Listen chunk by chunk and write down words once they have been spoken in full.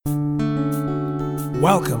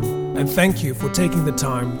Welcome and thank you for taking the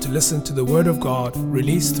time to listen to the Word of God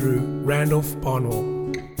released through Randolph Barnwell.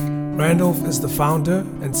 Randolph is the founder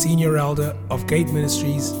and senior elder of Gate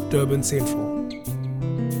Ministries, Durban Central.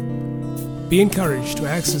 Be encouraged to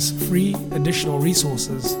access free additional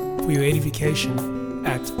resources for your edification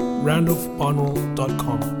at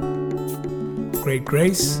randolphbarnwell.com. Great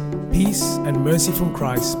grace, peace, and mercy from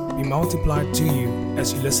Christ be multiplied to you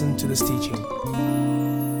as you listen to this teaching.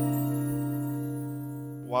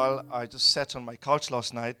 While I just sat on my couch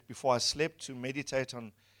last night before I slept to meditate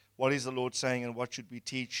on what is the Lord saying and what should we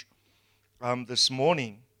teach this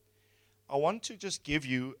morning, I want to just give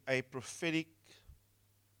you a prophetic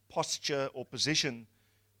posture or position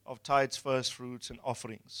of tithes, first fruits, and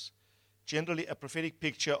offerings. Generally, a prophetic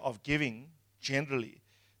picture of giving, generally,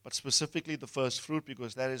 but specifically the first fruit,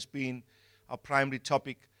 because that has been our primary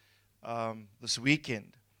topic this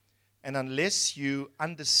weekend. And unless you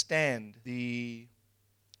understand the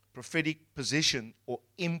prophetic position or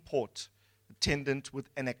import attendant with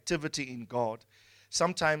an activity in God,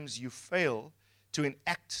 sometimes you fail to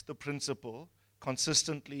enact the principle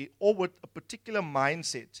consistently or with a particular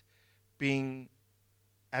mindset, having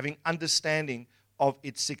understanding of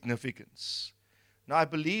its significance. Now, I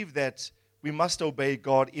believe that we must obey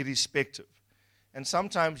God irrespective. And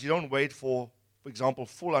sometimes you don't wait for example,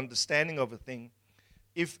 full understanding of a thing,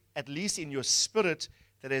 if at least in your spirit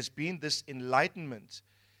there has been this enlightenment.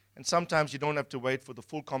 And sometimes you don't have to wait for the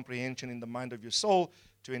full comprehension in the mind of your soul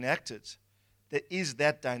to enact it. There is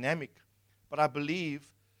that dynamic. But I believe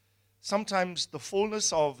sometimes the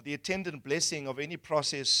fullness of the attendant blessing of any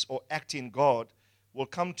process or act in God will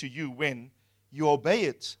come to you when you obey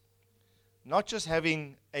it. Not just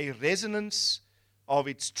having a resonance of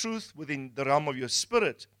its truth within the realm of your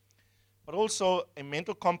spirit, but also a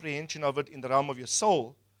mental comprehension of it in the realm of your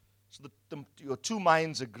soul. So that your two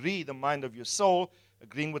minds agree, the mind of your soul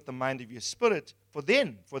agreeing with the mind of your spirit. For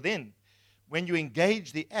then, when you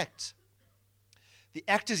engage the act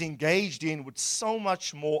is engaged in with so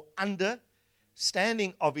much more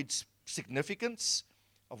understanding of its significance,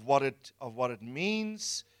 of what it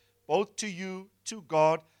means, both to you, to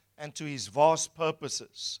God, and to His vast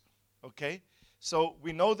purposes. Okay? So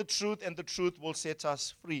we know the truth, and the truth will set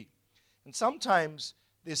us free. And sometimes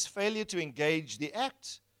there's failure to engage the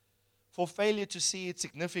act for failure to see its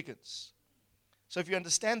significance. So if you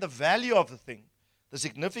understand the value of the thing, the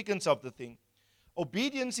significance of the thing,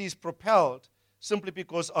 obedience is propelled simply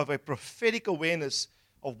because of a prophetic awareness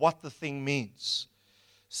of what the thing means.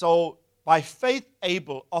 So by faith,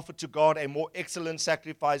 Abel offered to God a more excellent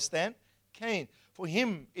sacrifice than Cain. For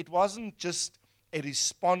him, it wasn't just a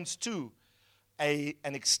response to an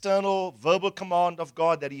external verbal command of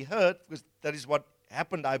God that he heard, because that is what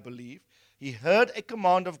happened, I believe. He heard a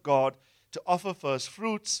command of God to offer first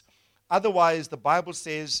fruits. Otherwise, the Bible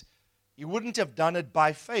says he wouldn't have done it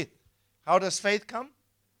by faith. How does faith come?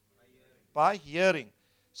 By hearing.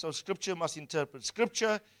 So Scripture must interpret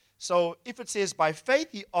Scripture. So if it says by faith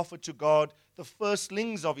he offered to God the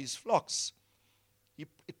firstlings of his flocks, it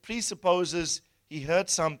presupposes he heard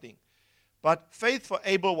something. But faith for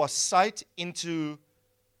Abel was sight into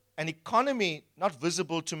an economy not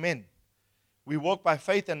visible to men. We walk by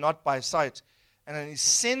faith and not by sight. And an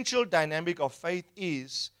essential dynamic of faith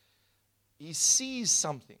is he sees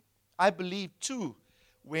something. I believe too,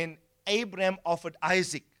 when Abraham offered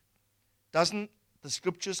Isaac, doesn't the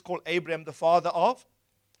Scriptures call Abraham the father of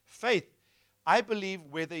faith? I believe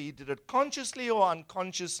whether he did it consciously or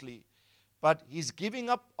unconsciously, but his giving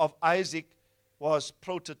up of Isaac was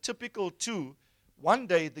prototypical to one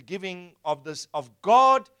day the giving of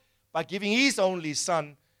God by giving His only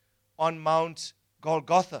Son on Mount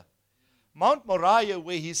Golgotha. Mount Moriah,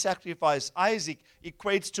 where He sacrificed Isaac,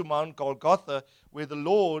 equates to Mount Golgotha, where the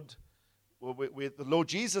Lord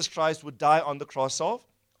Jesus Christ would die on the cross of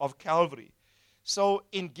Calvary. So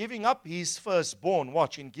in giving up His firstborn,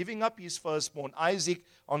 Isaac,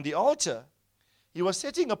 on the altar, He was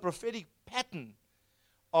setting a prophetic pattern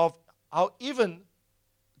of how even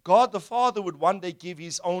God the Father would one day give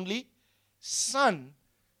His only Son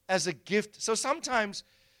as a gift. So sometimes,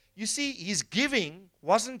 you see, His giving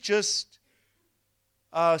wasn't just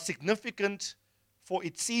significant for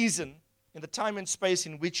its season in the time and space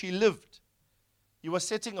in which He lived. He was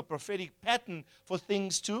setting a prophetic pattern for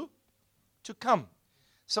things to come.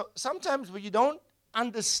 So sometimes when you don't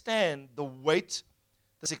understand the weight,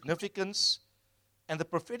 the significance, and the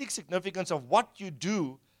prophetic significance of what you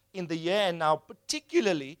do in the year and now,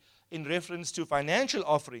 particularly in reference to financial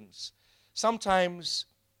offerings, sometimes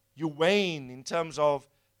you wane in terms of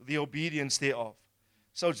the obedience thereof.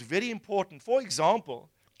 So it's very important. For example,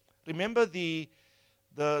 remember the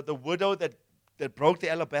widow that that broke the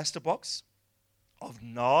alabaster box of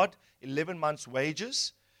nard, 11 months'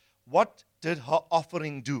 wages, what did her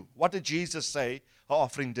offering do? What did Jesus say her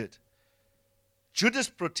offering did? Judas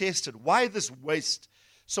protested. Why this waste?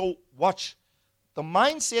 So watch. The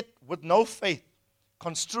mindset with no faith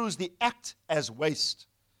construes the act as waste.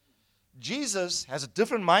 Jesus has a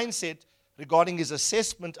different mindset regarding his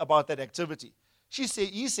assessment about that activity. He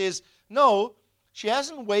says, no, she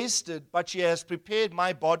hasn't wasted, but she has prepared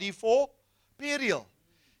my body for burial.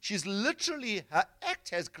 She's literally, her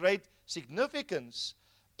act has great significance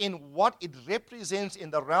in what it represents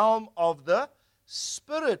in the realm of the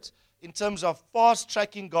Spirit in terms of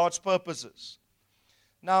fast-tracking God's purposes.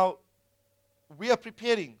 Now, we are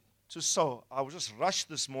preparing to sow. I was just rushed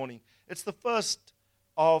this morning. It's the 1st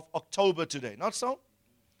of October today, not so?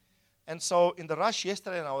 And so in the rush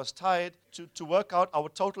yesterday, and I was tired to work out our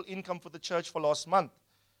total income for the church for last month,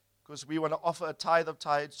 because we want to offer a tithe of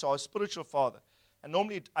tithes to our spiritual father. And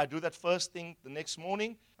normally I do that first thing the next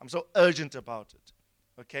morning. I'm so urgent about it.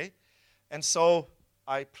 Okay? And so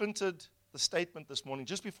I printed the statement this morning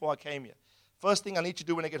just before I came here. First thing I need to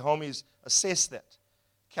do when I get home is assess that,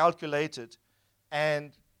 calculate it,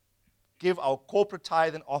 and give our corporate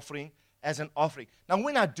tithe and offering as an offering. Now,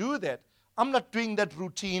 when I do that, I'm not doing that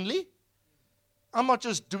routinely. I'm not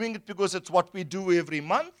just doing it because it's what we do every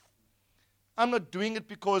month. I'm not doing it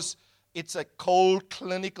because it's a cold,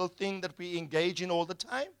 clinical thing that we engage in all the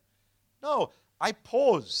time. No, I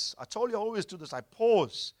pause. I told you I always do this. I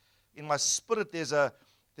pause. In my spirit, there's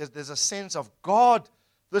a sense of, God,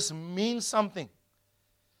 this means something.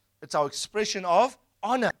 It's our expression of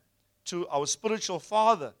honor to our spiritual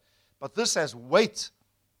father. But this has weight.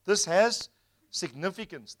 This has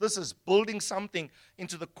significance. This is building something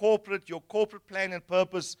into your corporate plan and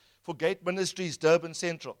purpose for Gate Ministries, Durban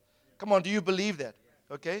Central. Come on, do you believe that?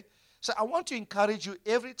 Okay? So I want to encourage you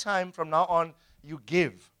every time from now on you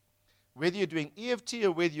give. Whether you're doing EFT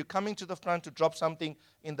or whether you're coming to the front to drop something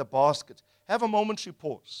in the basket, have a momentary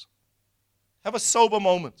pause. Have a sober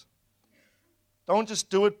moment. Don't just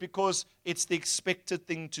do it because it's the expected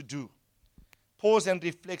thing to do. Pause and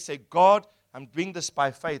reflect. Say, God, I'm doing this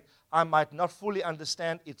by faith. I might not fully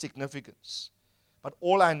understand its significance, but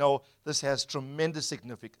all I know, this has tremendous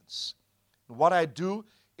significance. And what I do,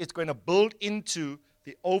 it's going to build into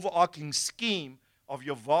the overarching scheme of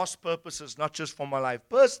your vast purposes, not just for my life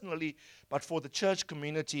personally, but for the church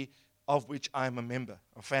community of which I am a member,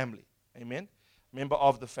 a family. Amen? Member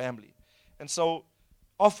of the family. And so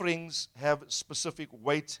offerings have specific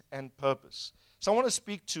weight and purpose. So I want to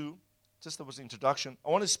speak to, just that was the introduction, I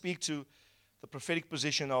want to speak to the prophetic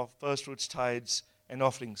position of first fruits, tithes, and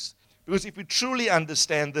offerings. Because if we truly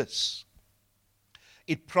understand this,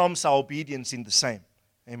 it prompts our obedience in the same.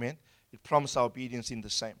 Amen? It prompts our obedience in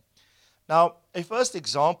the same. Now, a first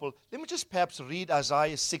example, let me just perhaps read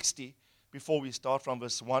Isaiah 60 before we start from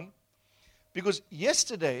verse 1. Because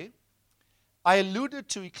yesterday, I alluded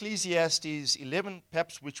to Ecclesiastes 11,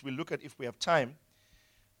 perhaps which we'll look at if we have time.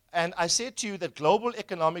 And I said to you that global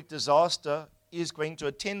economic disaster is going to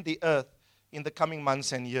attend the earth in the coming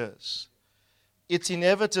months and years. It's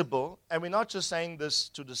inevitable, and we're not just saying this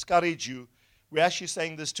to discourage you, we're actually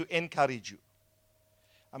saying this to encourage you.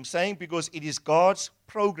 I'm saying because it is God's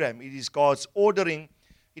program, it is God's ordering,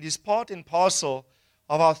 it is part and parcel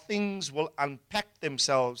of how things will unpack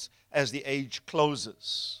themselves as the age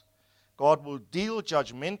closes. God will deal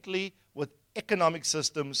judgmentally with economic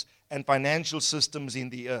systems and financial systems in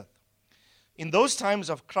the earth. In those times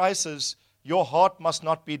of crisis, your heart must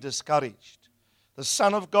not be discouraged. The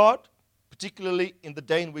Son of God, particularly in the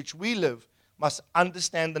day in which we live, must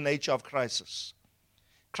understand the nature of crisis.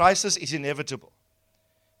 Crisis is inevitable.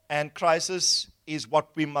 And crisis is what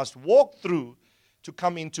we must walk through to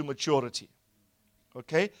come into maturity.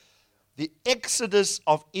 Okay? The exodus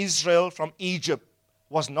of Israel from Egypt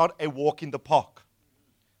was not a walk in the park.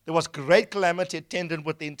 There was great calamity attendant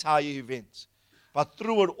with the entire event. But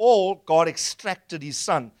through it all, God extracted his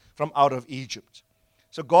son from out of Egypt.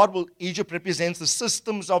 So Egypt represents the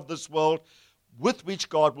systems of this world with which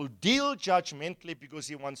God will deal judgmentally because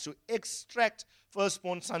he wants to extract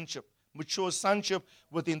firstborn sonship, mature sonship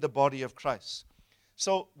within the body of Christ.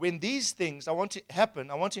 So when these things I want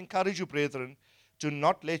to encourage you, brethren, to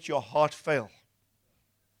not let your heart fail.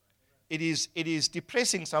 It is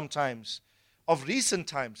depressing sometimes. Of recent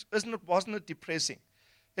times, wasn't it depressing?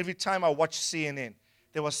 Every time I watch CNN,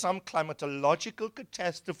 there was some climatological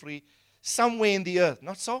catastrophe somewhere in the earth.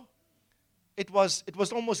 Not so? It was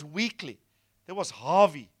almost weekly. There was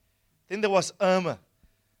Harvey. Then there was Irma.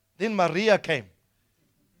 Then Maria came.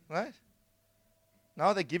 Right?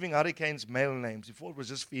 Now they're giving hurricanes male names. Before it was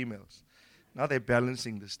just females. Now they're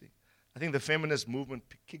balancing this thing. I think the feminist movement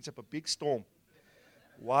kicked up a big storm.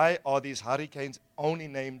 Why are these hurricanes only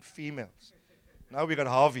named females? Now we got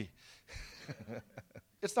Harvey.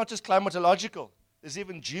 It's not just climatological. There's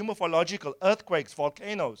even geomorphological, earthquakes,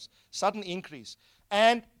 volcanoes, sudden increase.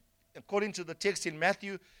 And according to the text in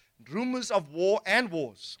Matthew, rumors of war and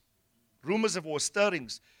wars. Rumors of war,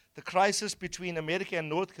 stirrings. The crisis between America and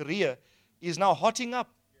North Korea is now hotting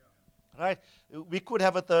up. Right? We could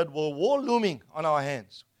have a third world war looming on our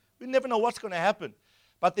hands. We never know what's going to happen.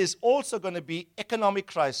 But there's also going to be economic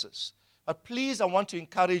crisis. But please, I want to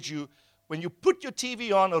encourage you, when you put your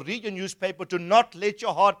TV on or read your newspaper, do not let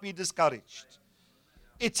your heart be discouraged.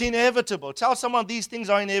 It's inevitable. Tell someone these things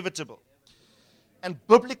are inevitable. And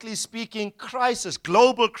biblically speaking, crisis,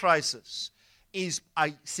 global crisis, is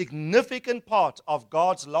a significant part of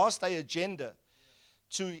God's last day agenda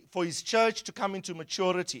for His church to come into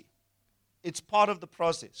maturity. It's part of the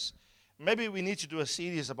process. Maybe we need to do a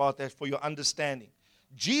series about that for your understanding.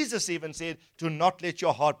 Jesus even said, do not let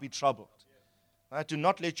your heart be troubled. Right? Do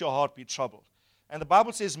not let your heart be troubled. And the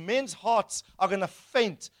Bible says men's hearts are going to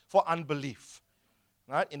faint for unbelief.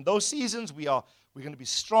 Right? In those seasons, we're going to be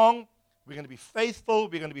strong, we're going to be faithful,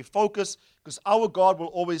 we're going to be focused, because our God will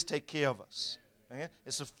always take care of us. Okay?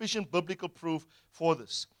 There's sufficient biblical proof for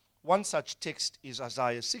this. One such text is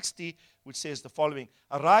Isaiah 60, which says the following: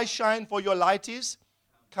 Arise, shine, for your light is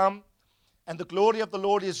come, and the glory of the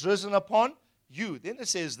Lord is risen upon you. Then it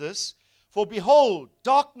says this: For behold,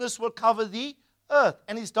 darkness will cover the earth.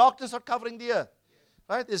 And His darkness are covering the earth.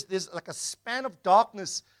 Right? There's like a span of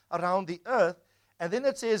darkness around the earth. And then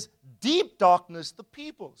it says, deep darkness, the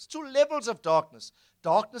peoples. 2 levels of darkness.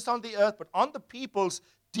 Darkness on the earth, but on the peoples,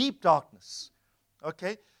 deep darkness.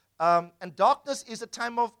 Okay? And darkness is a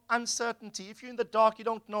time of uncertainty. If you're in the dark, you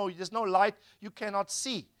don't know. There's no light, you cannot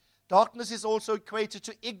see. Darkness is also equated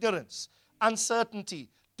to ignorance,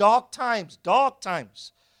 uncertainty, dark times.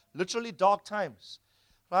 Literally dark times.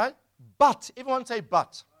 Right? But, everyone say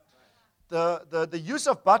but. The use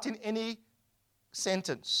of but in any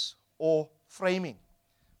sentence or framing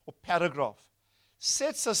or paragraph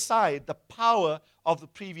sets aside the power of the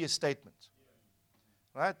previous statement.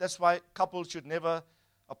 Right? That's why couples should never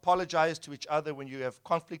apologize to each other when you have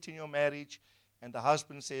conflict in your marriage and the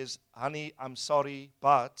husband says, honey, I'm sorry,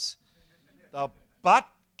 but. The but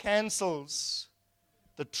cancels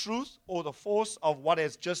the truth or the force of what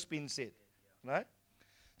has just been said. Right?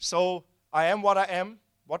 So, I am what I am.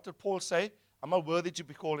 What did Paul say? I'm not worthy to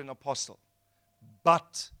be called an apostle,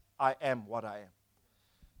 but I am what I am.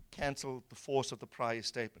 Cancel the force of the prior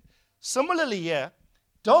statement. Similarly here,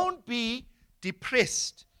 don't be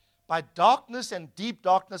depressed by darkness and deep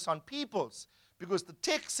darkness on peoples, because the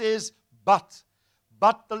text says, but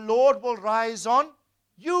the Lord will rise on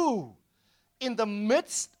you. In the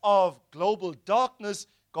midst of global darkness,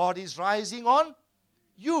 God is rising on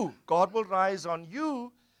you. God will rise on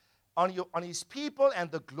you, on His people,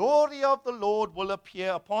 and the glory of the Lord will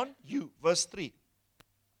appear upon you. Verse 3.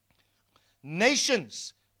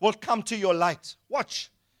 Nations will come to your light.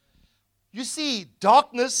 Watch. You see,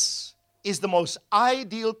 darkness is the most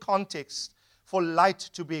ideal context for light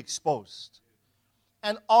to be exposed.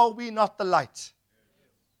 And are we not the light?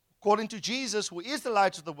 According to Jesus, who is the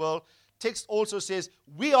light of the world, text also says,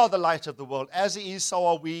 we are the light of the world. As He is, so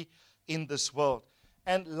are we in this world.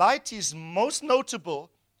 And light is most notable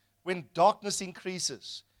when darkness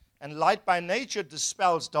increases. And light by nature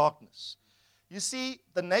dispels darkness. You see,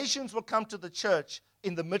 the nations will come to the church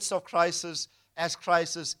in the midst of crisis as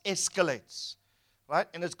crisis escalates. Right?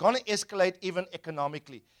 And it's going to escalate even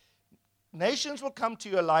economically. Nations will come to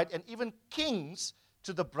your light, and even kings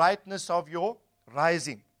to the brightness of your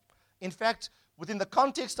rising. In fact, within the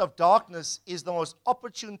context of darkness is the most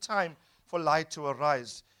opportune time for light to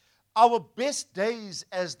arise. Our best days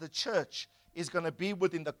as the church is going to be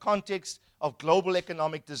within the context of global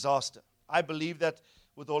economic disaster. I believe that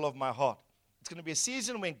with all of my heart. It's going to be a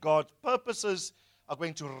season when God's purposes are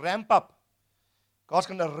going to ramp up. God's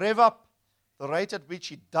going to rev up the rate at which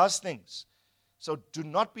He does things. So do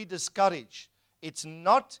not be discouraged. It's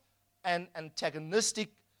not an antagonistic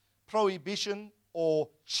prohibition or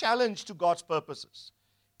challenge to God's purposes.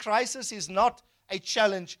 Crisis is not a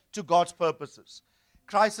challenge to God's purposes.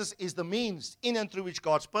 Crisis is the means in and through which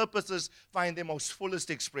God's purposes find their most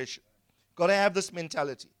fullest expression. Got to have this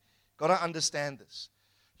mentality. Got to understand this.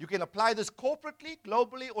 You can apply this corporately,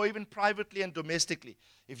 globally, or even privately and domestically.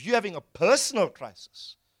 If you're having a personal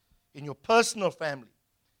crisis in your personal family,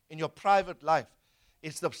 in your private life,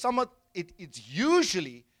 it's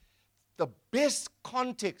usually the best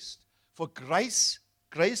context for grace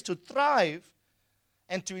to thrive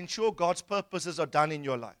and to ensure God's purposes are done in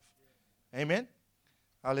your life. Amen?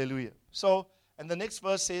 Hallelujah. So, and the next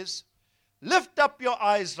verse says, lift up your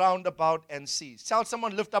eyes round about and see. Tell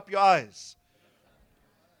someone, lift up your eyes.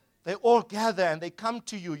 They all gather and they come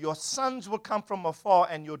to you. Your sons will come from afar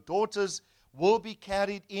and your daughters will be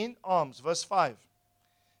carried in arms. Verse 5.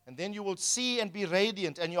 And then you will see and be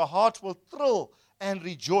radiant, and your heart will thrill and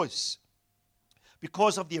rejoice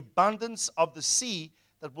because of the abundance of the sea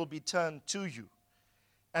that will be turned to you.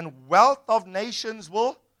 And wealth of nations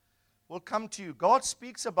will come to you. God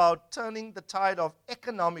speaks about turning the tide of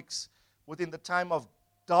economics within the time of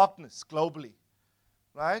darkness globally.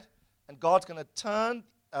 Right? And God's going to turn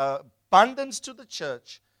abundance to the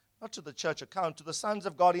church, not to the church account, to the sons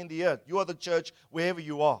of God in the earth. You are the church wherever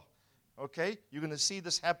you are. Okay? You're going to see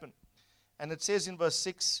this happen. And it says in verse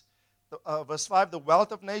 6, verse 5, the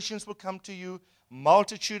wealth of nations will come to you,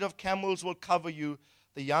 multitude of camels will cover you,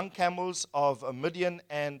 the young camels of Midian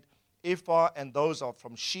and Ephah and those of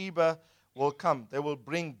from Sheba will come. They will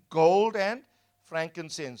bring gold and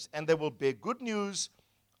frankincense, and they will bear good news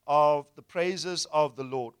of the praises of the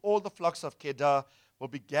Lord. All the flocks of Kedar will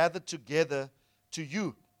be gathered together to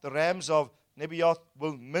you. The rams of Nebaioth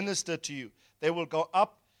will minister to you. They will go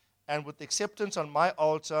up and with acceptance on my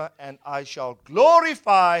altar, and I shall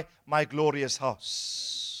glorify my glorious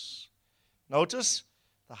house. Notice,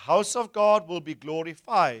 the house of God will be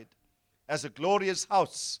glorified as a glorious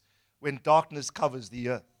house when darkness covers the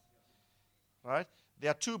earth. Right?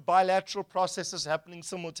 There are two bilateral processes happening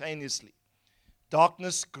simultaneously.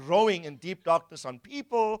 Darkness growing in deep darkness on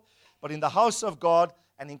people, but in the house of God,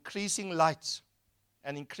 an increasing light.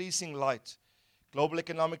 An increasing light. Global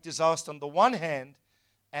economic disaster on the one hand,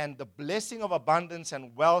 and the blessing of abundance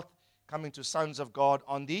and wealth coming to sons of God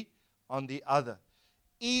on the other.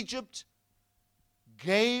 Egypt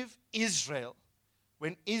gave Israel,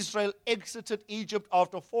 when Israel exited Egypt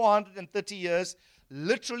after 430 years,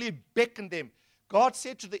 literally beckoned them. God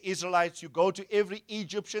said to the Israelites, you go to every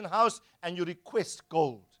Egyptian house and you request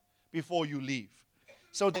gold before you leave.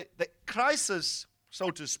 So the crisis,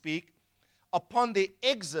 so to speak, upon the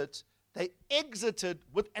exit, they exited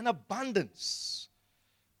with an abundance.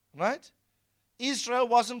 Right? Israel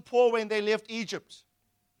wasn't poor when they left Egypt.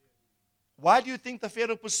 Why do you think the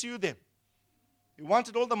Pharaoh pursued them? He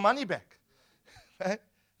wanted all the money back. Right?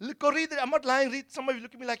 Go read it. I'm not lying. Read. Some of you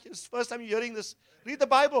look at me like it's the first time you're hearing this. Read the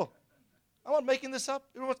Bible. I'm not making this up.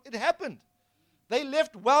 It happened. They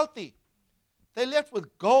left wealthy. They left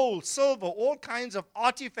with gold, silver, all kinds of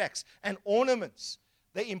artifacts and ornaments.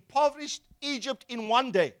 They impoverished Egypt in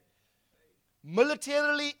one day,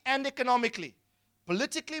 militarily and economically.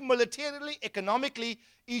 Politically, militarily, economically,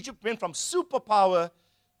 Egypt went from superpower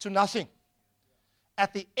to nothing.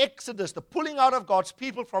 At the exodus, the pulling out of God's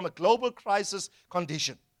people from a global crisis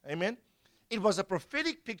condition. Amen? It was a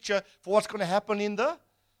prophetic picture for what's going to happen in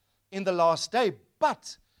the last day.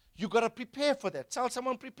 But you've got to prepare for that. Tell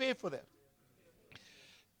someone, prepare for that.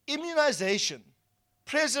 Immunization,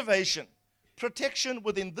 preservation, protection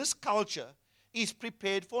within this culture is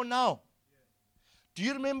prepared for now. Do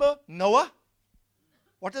you remember Noah?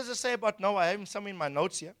 What does it say about Noah? I have some in my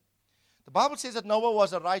notes here. The Bible says that Noah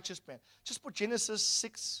was a righteous man. Just put Genesis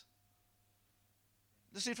 6.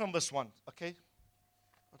 Let's read from verse 1, okay?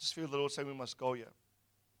 I just feel the Lord saying we must go here.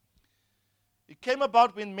 It came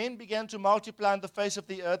about when men began to multiply on the face of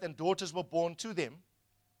the earth and daughters were born to them.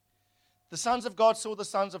 The sons of God saw the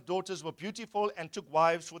sons of daughters were beautiful and took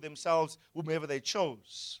wives for themselves whomever they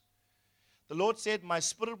chose. The Lord said, my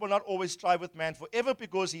spirit will not always strive with man forever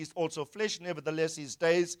because he is also flesh. Nevertheless, his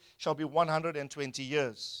days shall be 120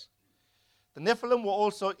 years. The Nephilim were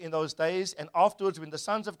also in those days, and afterwards when the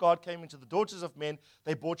sons of God came into the daughters of men,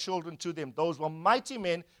 they bore children to them. Those were mighty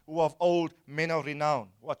men who were of old, men of renown.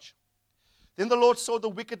 Watch. Then the Lord saw the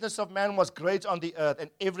wickedness of man was great on the earth,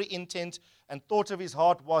 and every intent and thought of his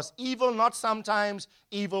heart was evil, not sometimes,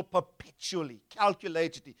 evil perpetually,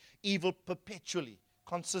 calculatedly, evil perpetually,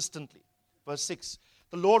 consistently. Verse 6,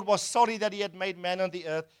 the Lord was sorry that he had made man on the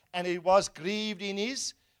earth, and he was grieved in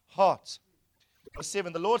his heart. Verse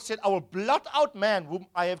 7, the Lord said, I will blot out man whom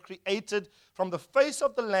I have created from the face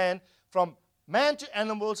of the land, from man to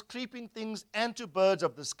animals, creeping things, and to birds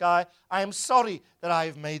of the sky. I am sorry that I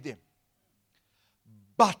have made them.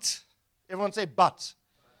 But, everyone say but.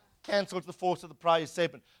 Cancels the force of the prior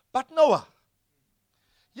statement. But Noah.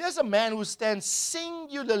 Here's a man who stands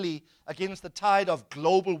singularly against the tide of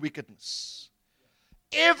global wickedness.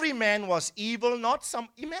 Every man was evil, not some.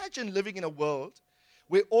 Imagine living in a world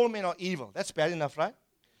where all men are evil. That's bad enough, right?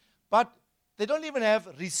 But they don't even have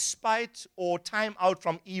respite or time out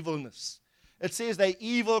from evilness. It says they're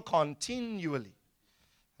evil continually,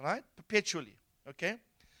 right? Perpetually, okay?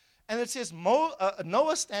 And it says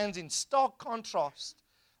Noah stands in stark contrast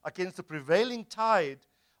against the prevailing tide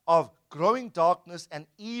of growing darkness and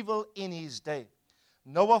evil in his day.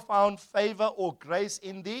 Noah found favor or grace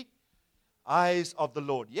in the eyes of the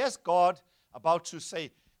Lord. Yes, God about to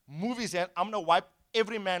say, move his hand, I'm going to wipe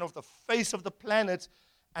every man off the face of the planet.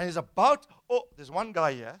 And he's about, there's one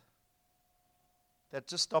guy here that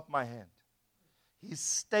just stopped my hand. His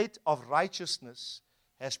state of righteousness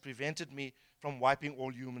has prevented me from wiping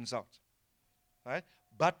all humans out. Right?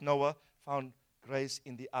 But Noah found grace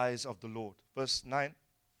in the eyes of the Lord. Verse 9.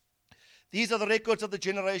 These are the records of the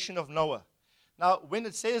generation of Noah. Now, when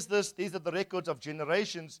it says this, these are the records of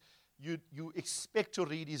generations, you expect to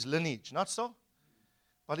read his lineage, not so?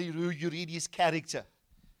 But you read his character,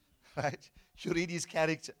 right? You read his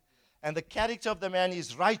character. And the character of the man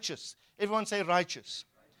is righteous. Everyone say righteous.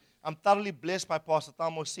 I'm thoroughly blessed by Pastor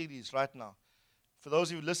Thamo's series right now. For those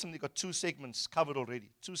of you who listen, we've got 2 segments covered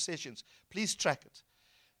already, 2 sessions. Please track it.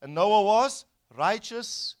 And Noah was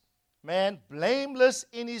righteous man, blameless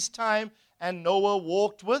in his time, and Noah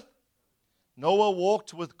walked with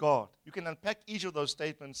God. You can unpack each of those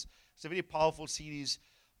statements. It's a very powerful series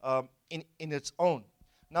in its own.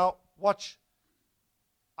 Now, watch.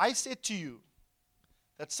 I said to you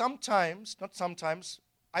that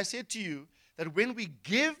I said to you that when we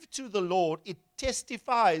give to the Lord, it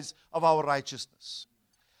testifies of our righteousness.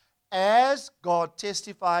 As God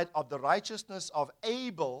testified of the righteousness of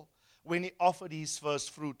Abel when he offered his first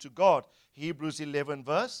fruit to God. Hebrews 11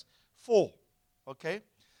 verse 4. Okay?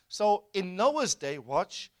 So in Noah's day,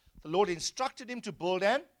 watch, the Lord instructed him to build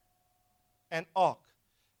an ark.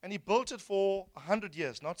 And he built it for 100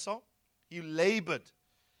 years, not so? He labored.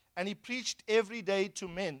 And he preached every day to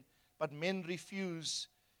men, but men refused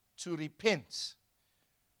to repent.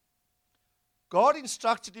 God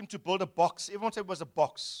instructed him to build a box. Everyone said it was a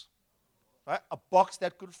box. Right? A box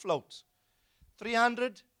that could float.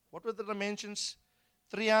 300, what were the dimensions?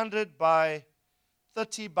 300 by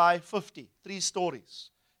 30 by 50. 3 stories.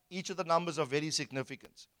 Each of the numbers are very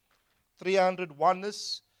significant. 300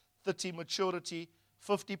 oneness, 30 maturity,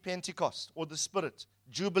 50 Pentecost, or the Spirit,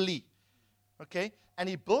 Jubilee. Okay? And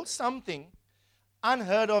he built something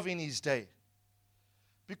unheard of in his day.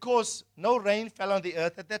 Because no rain fell on the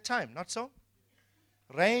earth at that time, not so?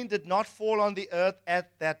 Rain did not fall on the earth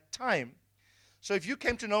at that time. So if you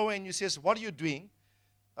came to Noah and you says, what are you doing?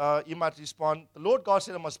 You might respond, the Lord God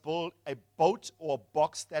said I must build a boat or a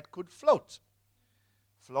box that could float.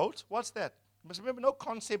 Float? What's that? You must remember, no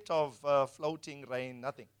concept of floating, rain,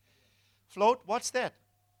 nothing. Float, what's that?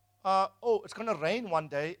 It's going to rain one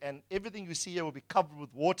day and everything you see here will be covered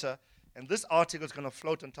with water and this article is going to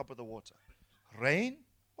float on top of the water. Rain?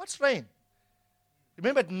 What's rain?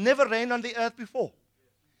 Remember, it never rained on the earth before.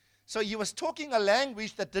 So he was talking a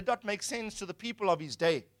language that did not make sense to the people of his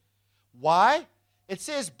day. Why? It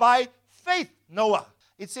says by faith, Noah.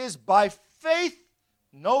 It says by faith,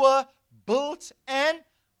 Noah built an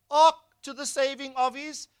ark to the saving of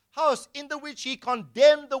his house, in the which he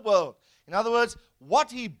condemned the world. In other words,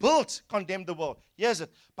 what he built condemned the world. Here's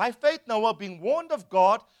it. By faith, Noah, being warned of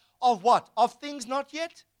God, of what? Of things not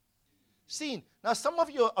yet seen. Now, some of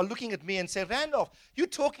you are looking at me and say, Randolph, you're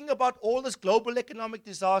talking about all this global economic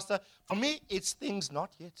disaster. For me, it's things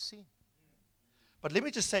not yet seen. But let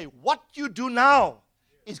me just say, what you do now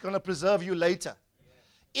is going to preserve you later,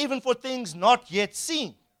 even for things not yet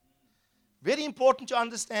seen. Very important to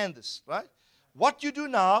understand this, right? What you do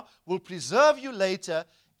now will preserve you later,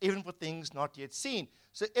 even for things not yet seen.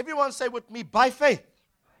 So everyone say with me, by faith.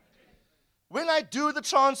 When I do the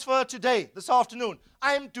transfer today, this afternoon,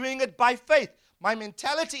 I am doing it by faith. My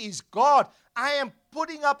mentality is, God, I am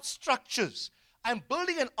putting up structures. I'm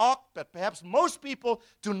building an ark that perhaps most people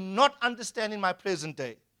do not understand in my present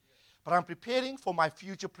day. But I'm preparing for my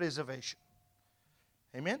future preservation.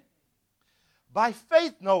 Amen? By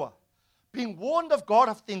faith, Noah, being warned of God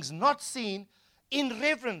of things not seen, in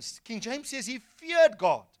reverence, King James says he feared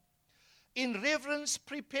God. In reverence,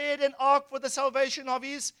 prepared an ark for the salvation of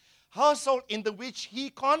his household, in the which he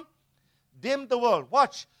condemned the world.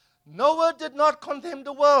 Watch. Noah did not condemn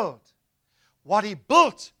the world. What he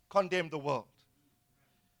built condemned the world.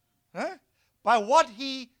 Huh? By what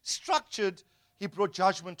he structured, he brought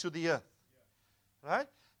judgment to the earth. Right?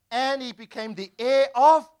 And he became the heir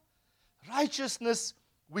of righteousness,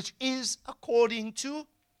 which is according to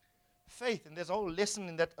faith. And there's a whole lesson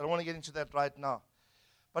in that. I don't want to get into that right now.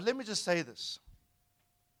 But let me just say this.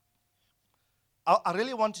 I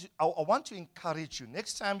really want to encourage you.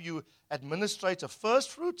 Next time you administrate a first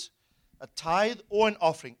fruit, a tithe, or an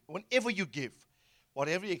offering, whenever you give,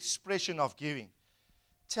 whatever expression of giving,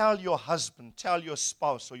 tell your husband, tell your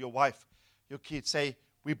spouse or your wife, your kids, say,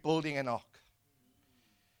 we're building an ark.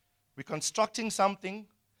 We're constructing something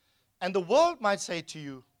And the world might say to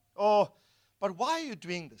you, oh, but why are you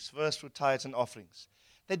doing this? First fruit, tithes, and offerings.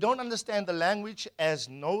 They don't understand the language as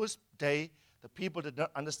Noah's day, the people did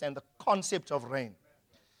not understand the concept of rain.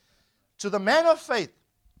 To the man of faith,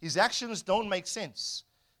 his actions don't make sense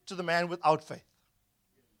to the man without faith.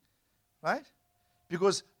 Right?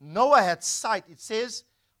 Because Noah had sight. It says,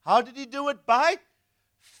 how did he do it? By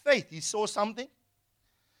faith. He saw something.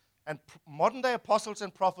 And modern day apostles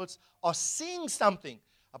and prophets are seeing something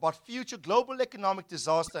about future global economic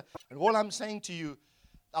disaster. And all I'm saying to you,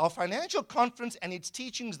 our financial conference and its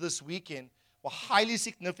teachings this weekend were highly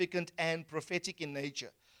significant and prophetic in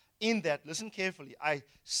nature. In that, listen carefully, I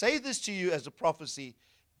say this to you as a prophecy,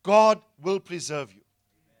 God will preserve you.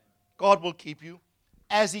 God will keep you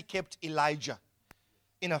as he kept Elijah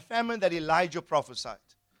in a famine that Elijah prophesied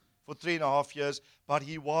for 3.5 years, but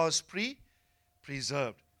he was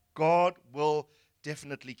preserved. God will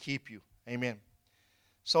definitely keep you. Amen.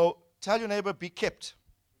 So tell your neighbor, be kept.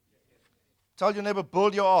 Tell your neighbor,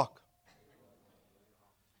 build your ark.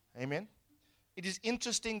 Amen. It is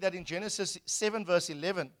interesting that in Genesis 7 verse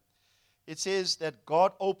 11, it says that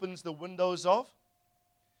God opens the windows of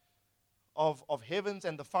heavens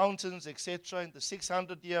and the fountains, etc. in the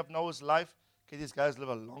 600th year of Noah's life. Okay, these guys live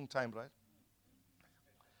a long time, right?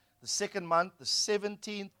 The second month, the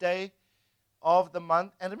 17th day of the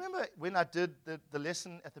month. And remember when I did the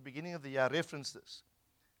lesson at the beginning of the year, I referenced this,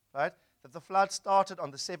 right? That the flood started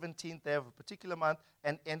on the 17th day of a particular month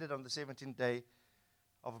and ended on the 17th day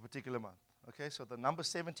of a particular month. Okay, so the number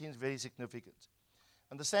 17 is very significant.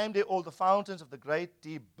 On the same day, all the fountains of the great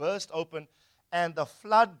deep burst open, and the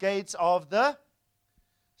floodgates of the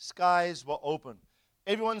skies were open.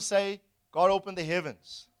 Everyone say, God opened the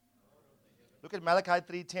heavens. Look at Malachi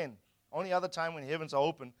 3:10. Only other time when heavens are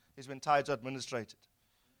open is when tithes are administrated.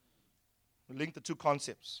 We link the two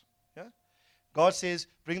concepts. Yeah? God says,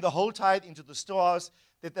 bring the whole tithe into the storehouse,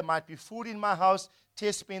 that there might be food in my house.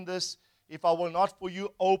 Test me in this. If I will not for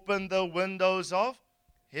you open the windows of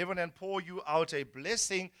heaven and pour you out a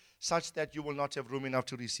blessing such that you will not have room enough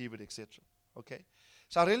to receive it, etc. Okay?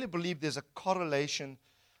 So I really believe there's a correlation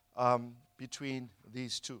between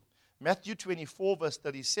these two. Matthew 24 verse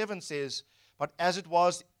 37 says, but as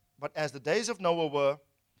the days of Noah were,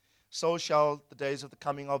 so shall the days of the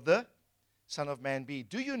coming of the Son of Man be.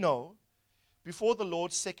 Do you know, before the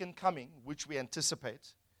Lord's second coming, which we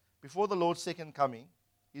anticipate, before the Lord's second coming,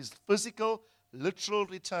 his physical, literal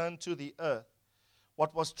return to the earth,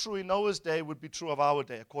 what was true in Noah's day would be true of our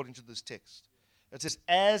day, according to this text. It says,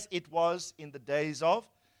 as it was in the days of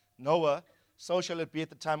Noah, so shall it be at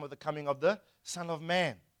the time of the coming of the Son of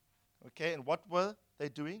Man. Okay, and what were they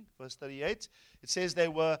doing? Verse 38, it says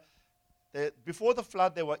before the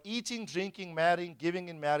flood, they were eating, drinking, marrying, giving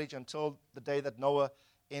in marriage until the day that Noah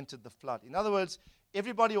entered the flood. In other words,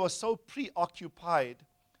 everybody was so preoccupied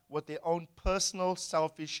with their own personal,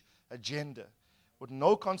 selfish agenda, with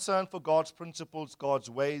no concern for God's principles, God's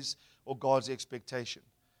ways, or God's expectation.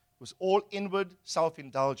 It was all inward,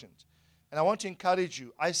 self-indulgent. And I want to encourage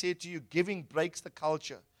you. I say to you, giving breaks the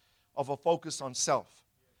culture of a focus on self.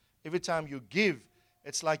 Every time you give,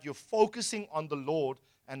 it's like you're focusing on the Lord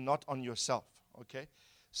and not on yourself. Okay?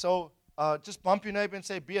 So just bump your neighbor and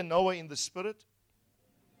say, be a Noah in the spirit.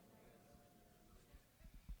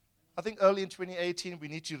 I think early in 2018, we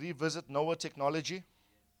need to revisit Noah technology.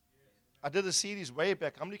 I did a series way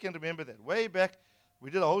back. How many can remember that? Way back,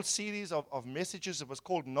 we did a whole series of messages. It was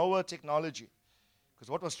called Noah Technology. Because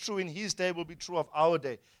what was true in his day will be true of our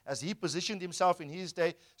day. As he positioned himself in his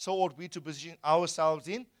day, so ought we to position ourselves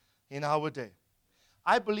in our day.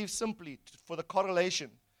 I believe simply, for the correlation,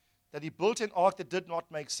 that he built an ark that did not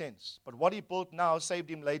make sense. But what he built now saved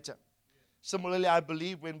him later. Similarly, I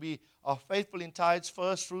believe when we are faithful in tithes,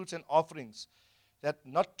 first fruits, and offerings, that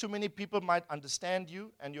not too many people might understand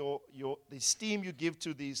you and the esteem you give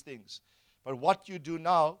to these things. But what you do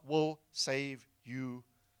now will save you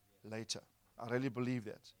later. I really believe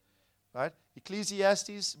that. Right?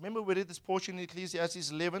 Ecclesiastes, remember we read this portion in Ecclesiastes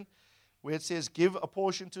 11, where it says, give a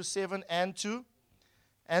portion to 7 and to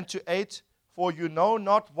 8, for you know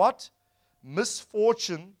not what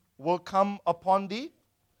misfortune will come upon the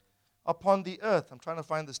earth. I'm trying to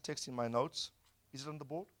find this text in my notes. Is it on the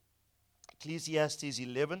board? Ecclesiastes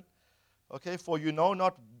 11. Okay, for you know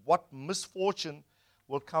not what misfortune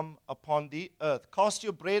will come upon the earth. Cast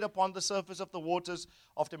your bread upon the surface of the waters.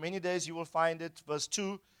 After many days you will find it. Verse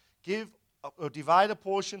 2, divide a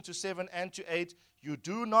portion to 7 and to 8. You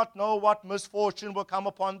do not know what misfortune will come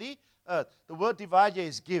upon the earth. The word divide here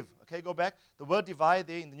is give. Okay, go back. The word divide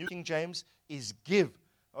there in the New King James is give.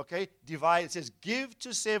 Okay, divide. It says give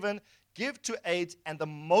to 7, give to 8, and the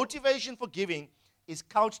motivation for giving is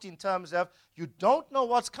couched in terms of you don't know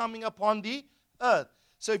what's coming upon the earth.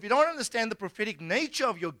 So if you don't understand the prophetic nature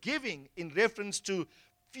of your giving in reference to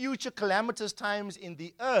future calamitous times in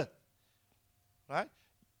the earth, right,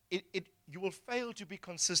 you will fail to be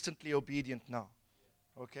consistently obedient now.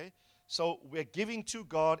 Okay? So we're giving to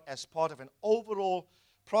God as part of an overall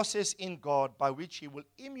process in God by which He will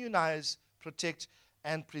immunize, protect,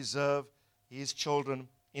 and preserve His children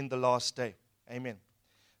in the last day. Amen.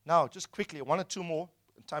 Now, just quickly, one or two more.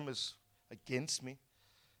 Time is against me,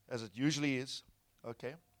 as it usually is.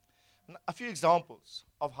 Okay? A few examples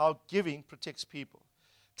of how giving protects people.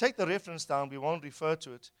 Take the reference down. We won't refer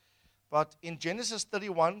to it. But in Genesis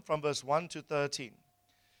 31, from verse 1 to 13.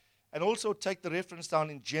 And also take the reference down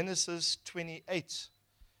in Genesis 28.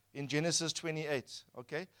 In Genesis 28.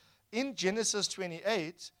 Okay? In Genesis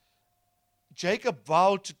 28, Jacob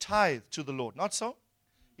vowed to tithe to the Lord. Not so?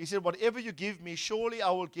 He said, whatever you give me, surely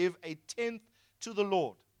I will give a tenth to the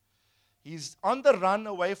Lord. He's on the run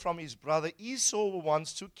away from his brother. Esau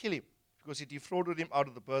wants to kill him because he defrauded him out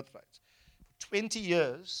of the birthright. For 20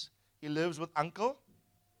 years, he lives with Uncle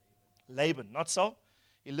Laban. Not so?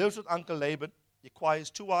 He lives with Uncle Laban. He acquires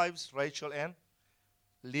two wives, Rachel and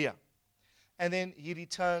Leah. And then he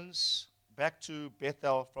returns back to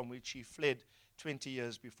Bethel, from which he fled 20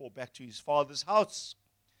 years before, back to his father's house.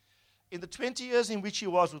 In the 20 years in which he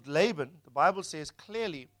was with Laban, the Bible says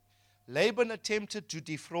clearly, Laban attempted to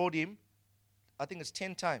defraud him, I think it's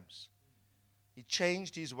 10 times. He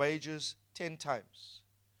changed his wages 10 times.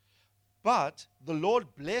 But the Lord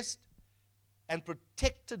blessed and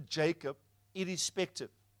protected Jacob irrespective.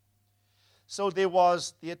 So there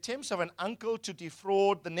was the attempts of an uncle to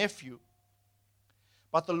defraud the nephew,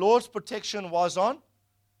 but the Lord's protection was on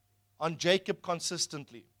Jacob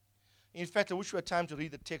consistently. In fact, I wish we had time to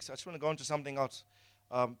read the text. I just want to go into something else.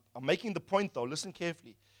 I'm making the point, though. Listen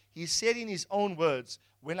carefully. He said in his own words,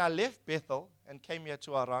 when I left Bethel and came here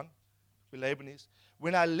to Haran, where Laban is,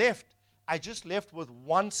 when I left, I just left with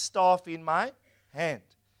one staff in my hand.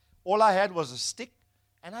 All I had was a stick,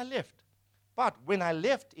 and I left. But when I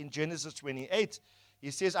left in Genesis 28,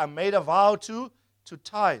 he says, I made a vow to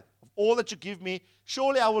tithe. Of all that you give me,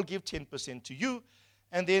 surely I will give 10% to you.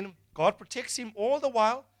 And then God protects him all the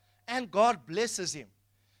while, and God blesses him.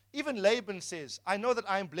 Even Laban says, I know that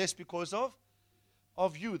I am blessed because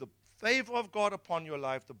of you, the favor of God upon your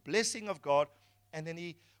life, the blessing of God. And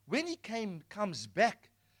then when he comes back,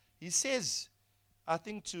 he says, I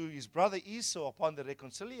think to his brother Esau upon the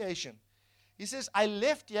reconciliation, he says, I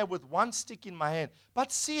left here with one stick in my hand,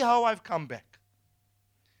 but see how I've come back.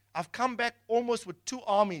 I've come back almost with two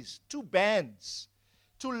armies, two bands,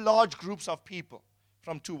 two large groups of people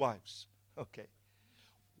from two wives. Okay.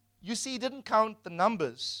 You see, he didn't count the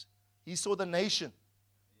numbers. He saw the nation.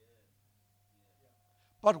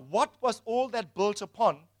 But what was all that built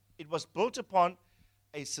upon? It was built upon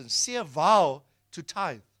a sincere vow to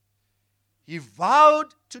tithe. He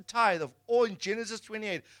vowed to tithe of all, in Genesis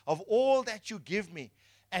 28, of all that you give me.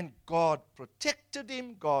 And God protected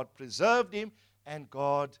him, God preserved him, and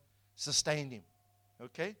God sustained him.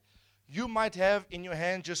 Okay? You might have in your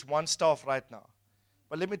hand just one staff right now.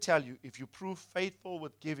 But let me tell you, if you prove faithful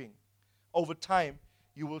with giving, over time,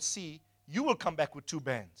 you will see, you will come back with two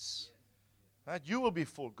bands. Right? You will be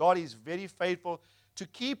full. God is very faithful to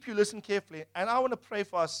keep you. Listen carefully. And I want to pray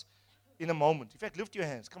for us in a moment. In fact, lift your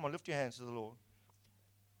hands. Come on, lift your hands to the Lord.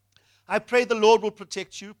 I pray the Lord will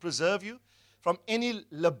protect you, preserve you from any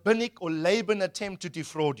Labanic or Laban attempt to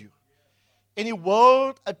defraud you. Any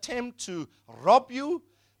world attempt to rob you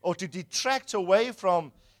or to detract away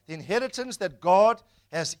from the inheritance that God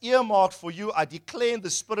has earmarked for you, I declare in the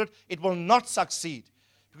Spirit, it will not succeed.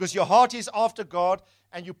 Because your heart is after God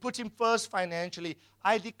and you put Him first financially.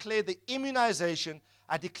 I declare the immunization,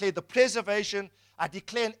 I declare the preservation, I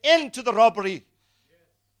declare an end to the robbery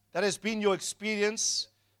that has been your experience.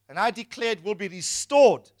 And I declare it will be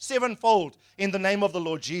restored sevenfold in the name of the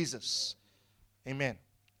Lord Jesus. Amen.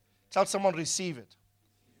 Tell someone, receive it.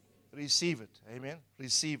 Receive it. Amen.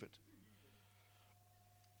 Receive it.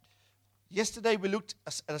 Yesterday we looked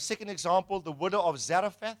at a second example, the widow of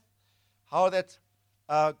Zarephath, how that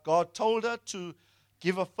God told her to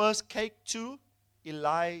give a first cake to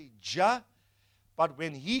Elijah, but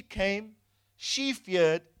when he came, she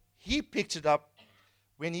feared, he picked it up.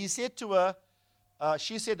 When he said to her,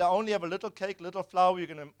 she said, I only have a little cake, little flour, you're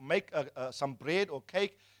going to make some bread or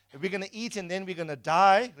cake, and we're going to eat and then we're going to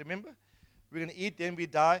die, remember? We're going to eat, then we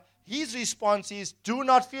die. His response is, do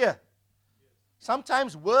not fear.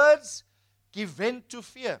 Sometimes words give vent to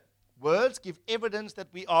fear. Words give evidence that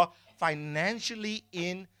we are financially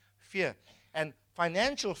in fear. And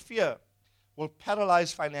financial fear will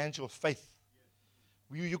paralyze financial faith.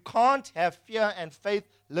 You can't have fear and faith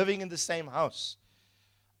living in the same house.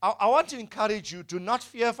 I want to encourage you, do not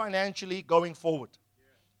fear financially going forward.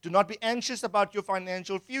 Do not be anxious about your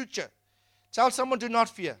financial future. Tell someone, do not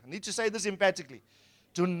fear. I need to say this emphatically.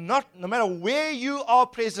 Do not, no matter where you are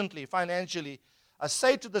presently financially, I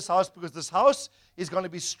say to this house, because this house is going to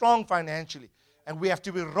be strong financially. And we have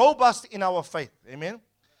to be robust in our faith. Amen?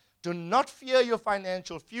 Do not fear your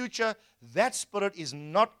financial future. That spirit is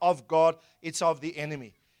not of God. It's of the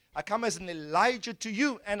enemy. I come as an Elijah to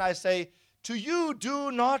you, and I say, to you,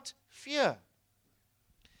 do not fear.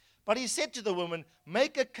 But he said to the woman,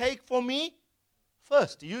 make a cake for me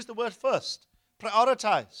first. He used the word first.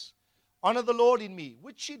 Prioritize. Honor the Lord in me,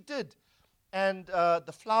 which she did. And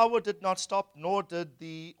the flour did not stop, nor did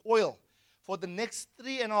the oil. For the next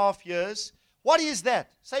 3.5 years, what is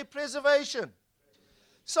that? Say preservation.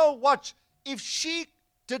 So watch. If she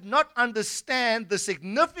did not understand the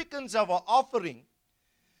significance of her offering,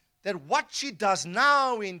 that what she does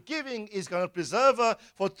now in giving is going to preserve her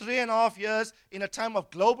for 3.5 years in a time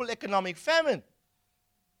of global economic famine.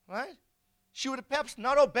 Right? She would have perhaps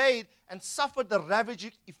not obeyed and suffered the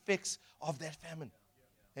ravaging effects of that famine.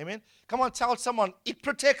 Amen? Come on, tell someone, it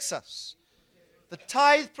protects us. The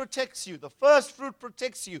tithe protects you. The first fruit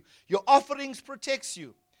protects you. Your offerings protects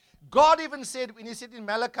you. God even said, when he said in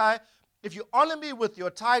Malachi, if you honor me with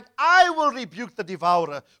your tithe, I will rebuke the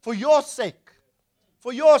devourer for your sake.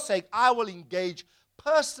 For your sake, I will engage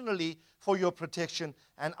personally for your protection,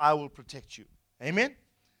 and I will protect you. Amen?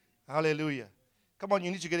 Hallelujah. Come on, you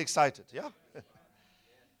need to get excited, yeah?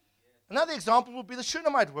 Another example would be the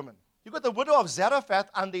Shunammite woman. You've got the widow of Zarephath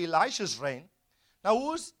under Elisha's reign. Now,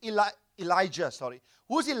 who's Elijah?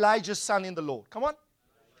 Who's Elijah's son in the Lord? Come on.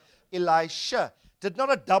 Elisha. Did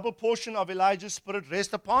not a double portion of Elijah's spirit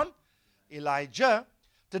rest upon Elijah?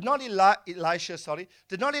 Did not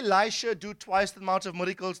Elisha do twice the amount of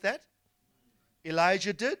miracles that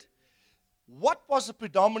Elijah did? What was the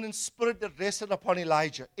predominant spirit that rested upon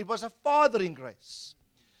Elijah? It was a fathering grace.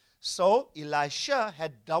 So Elisha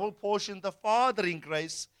had double portioned the fathering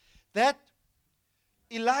grace that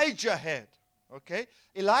Elijah had. Okay?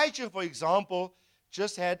 Elijah, for example,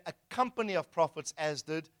 just had a company of prophets, as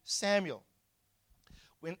did Samuel.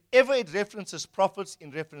 Whenever it references prophets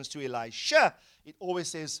in reference to Elisha, it always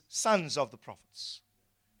says sons of the prophets.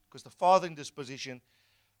 Because the fathering disposition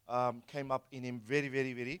came up in him very,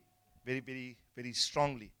 very, very, very, very, very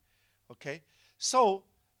strongly. Okay? So,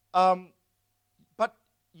 but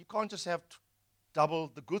you can't just have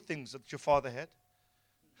double the good things that your father had.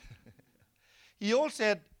 He also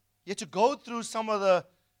had, you had to go through some of the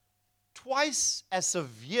twice as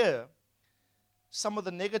severe, some of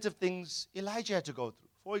the negative things Elijah had to go through.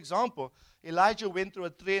 For example, Elijah went through a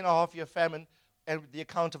 3.5-year famine, and the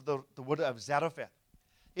account of the widow of Zarephath.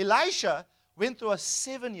 Elisha went through a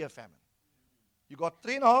 7-year famine. You got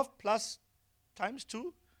 3.5 plus times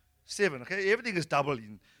 2, 7. Okay, everything is double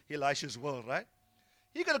in Elisha's world, right?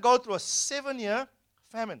 He got to go through a 7-year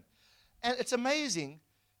famine, and it's amazing.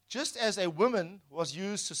 Just as a woman was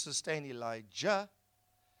used to sustain Elijah,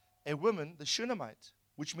 a woman, the Shunammite,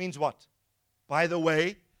 which means what? By the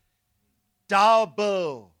way,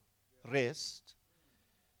 double rest.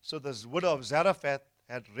 So this widow of Zarephath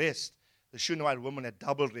had rest. The Shunammite woman had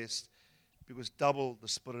double rest, because double the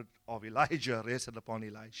spirit of Elijah rested upon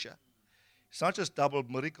Elisha. It's not just double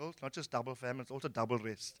miracles, not just double famine, it's also double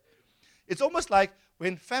rest. It's almost like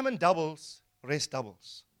when famine doubles, rest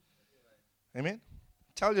doubles. Amen?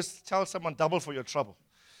 Tell someone, double for your trouble.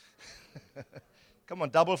 Come on,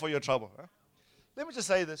 double for your trouble. Huh? Let me just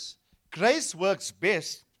say this. Grace works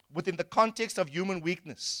best within the context of human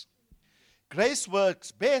weakness. Grace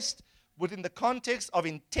works best within the context of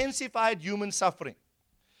intensified human suffering.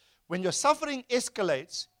 When your suffering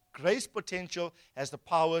escalates, grace potential has the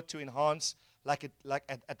power to enhance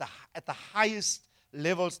at the highest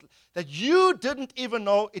levels that you didn't even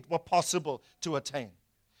know it were possible to attain.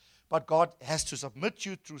 But God has to submit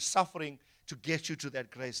you through suffering to get you to that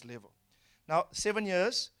grace level. Now, 7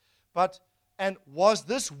 years, and was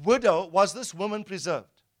this woman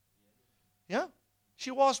preserved? Yeah,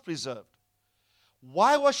 she was preserved.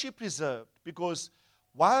 Why was she preserved? Because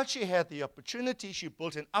while she had the opportunity, she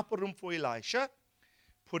built an upper room for Elisha,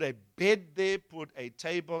 put a bed there, put a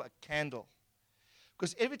table, a candle.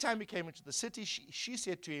 Because every time he came into the city, she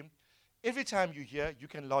said to him, every time you're here, you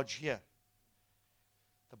can lodge here.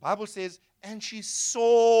 The Bible says, and she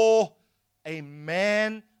saw a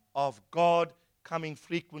man of God coming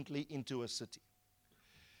frequently into a city.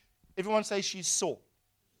 Everyone say she saw.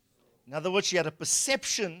 In other words, she had a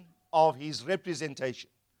perception of his representation.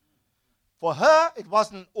 For her, it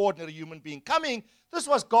wasn't an ordinary human being coming. This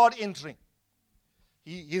was God entering.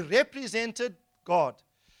 He represented God.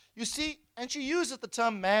 You see, and she uses the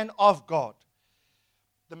term man of God.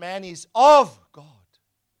 The man is of God.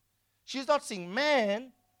 She's not seeing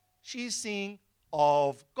man, she's seeing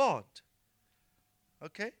of God.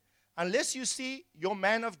 Okay? Unless you see your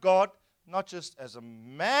man of God not just as a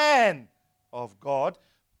man of God,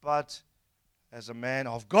 but as a man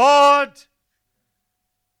of God,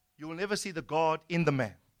 you will never see the God in the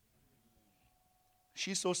man.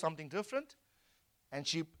 She saw something different,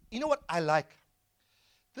 and you know what I like?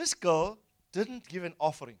 This girl didn't give an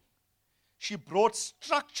offering. She brought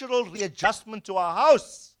structural readjustment to our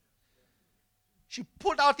house. She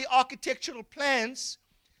put out the architectural plans.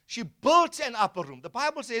 She built an upper room. The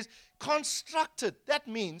Bible says constructed. That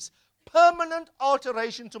means permanent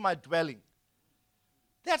alteration to my dwelling.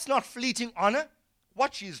 That's not fleeting honor.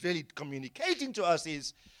 What she's really communicating to us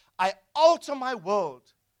is, I alter my world.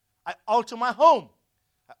 I alter my home.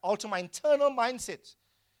 I alter my internal mindset.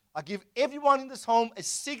 I give everyone in this home a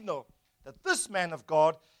signal that this man of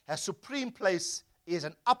God has supreme place, is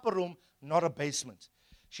an upper room, not a basement.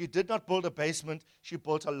 She did not build a basement, she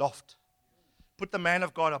built a loft. Put the man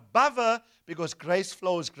of God above her because grace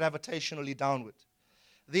flows gravitationally downward.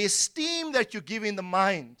 The esteem that you give in the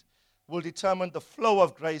mind will determine the flow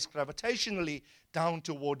of grace gravitationally down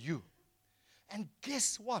toward you. And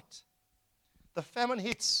guess what? The famine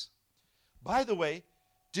hits. By the way,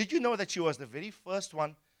 did you know that she was the very first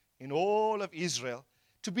one in all of Israel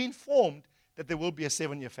to be informed that there will be a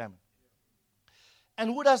 7-year famine? And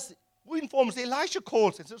who informs? Elisha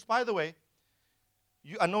calls and says, by the way,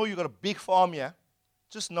 I know you've got a big farm here.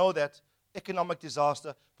 Just know that economic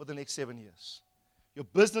disaster for the next 7 years. Your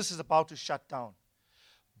business is about to shut down.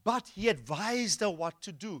 But he advised her what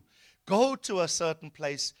to do. Go to a certain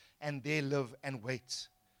place and there live and wait.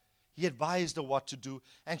 He advised her what to do,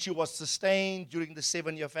 and she was sustained during the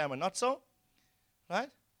 7-year famine. Not so? Right?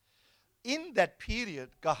 In that period,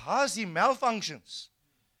 Gehazi malfunctions.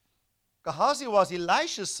 Gehazi was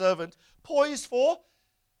Elisha's servant, poised for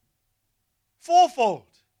fourfold.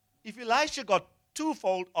 If Elisha got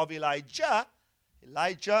twofold of Elisha,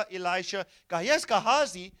 here's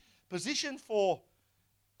Gehazi, positioned for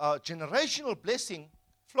generational blessing,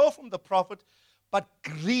 flow from the prophet, but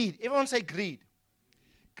greed. Everyone say greed.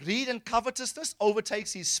 Greed and covetousness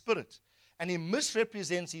overtakes his spirit, and he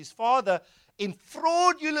misrepresents his father in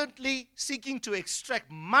fraudulently seeking to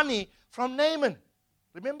extract money from Naaman.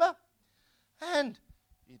 Remember? And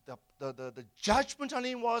the judgment on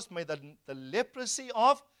him was, may the leprosy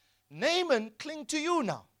of Naaman cling to you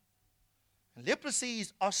now. And leprosy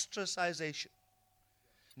is ostracization.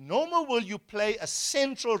 No more will you play a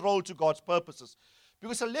central role to God's purposes.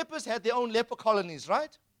 Because the lepers had their own leper colonies,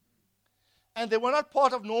 right? And they were not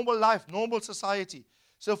part of normal life, normal society.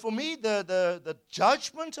 So for me, the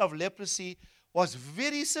judgment of leprosy was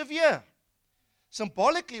very severe.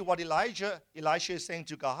 Symbolically, what Elisha is saying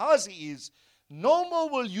to Gehazi is, no more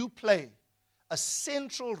will you play a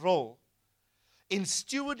central role in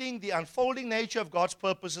stewarding the unfolding nature of God's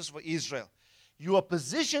purposes for Israel. You are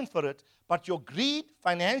positioned for it, but your greed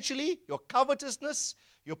financially, your covetousness,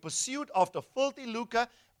 your pursuit after filthy lucre,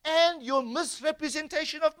 and your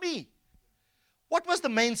misrepresentation of me. What was the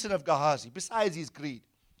main sin of Gehazi besides his greed?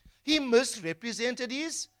 He misrepresented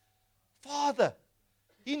his father.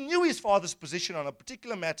 He knew his father's position on a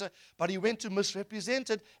particular matter, but he went to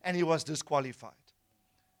misrepresent it, and he was disqualified.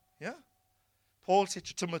 Yeah? Paul said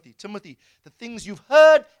to Timothy, the things you've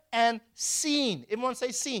heard and seen. Everyone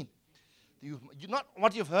say seen. You're not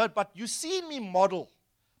what you've heard, but you've seen me model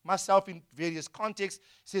myself in various contexts.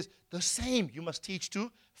 He says, the same you must teach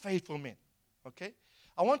to faithful men. Okay?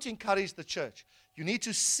 I want to encourage the church. You need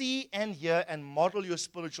to see and hear and model your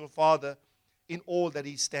spiritual father in all that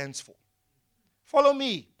he stands for. Follow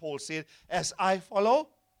me, Paul said, as I follow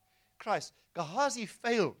Christ. Gehazi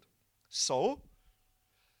failed. So,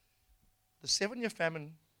 the 7-year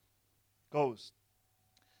famine goes.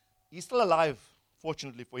 He's still alive,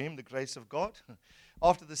 fortunately for him, the grace of God,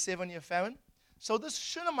 after the 7-year famine. So this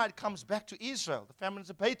Shunammite comes back to Israel. The famine is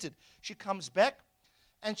abated. She comes back,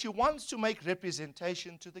 and she wants to make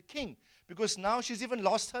representation to the king, because now she's even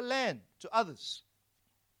lost her land to others.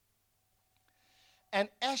 And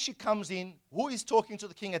as she comes in, who is talking to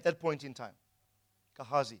the king at that point in time?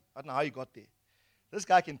 Gehazi. I don't know how he got there. This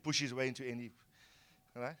guy can push his way into any,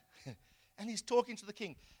 right? And he's talking to the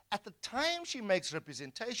king. At the time she makes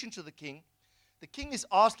representation to the king is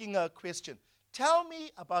asking her a question. Tell me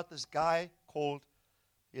about this guy called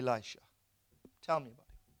Elisha. Tell me about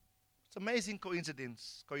him. It's amazing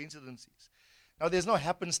coincidences. Now, there's no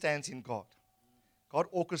happenstance in God. God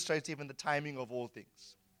orchestrates even the timing of all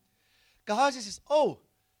things. Gehazi says, oh,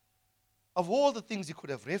 of all the things he could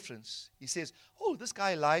have referenced, he says, oh, this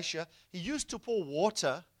guy Elisha, he used to pour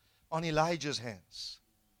water on Elijah's hands.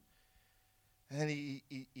 And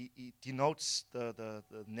he denotes the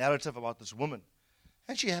narrative about this woman.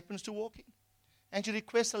 And she happens to walk in. And she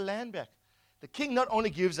requests her land back. The king not only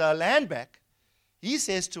gives her land back, he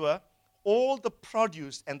says to her, all the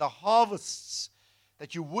produce and the harvests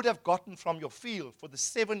that you would have gotten from your field for the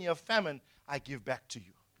 7-year famine, I give back to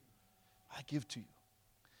you. I give to you.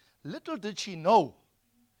 Little did she know,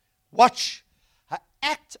 watch, her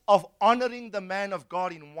act of honoring the man of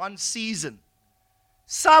God in one season,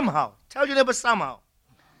 somehow, tell your neighbor somehow,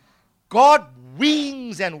 God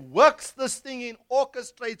wings and works this thing in,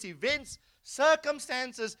 orchestrates events,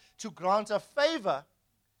 circumstances to grant her favor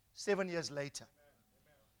 7 years later.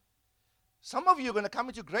 Some of you are going to come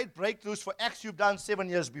into great breakthroughs for acts you've done 7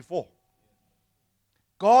 years before.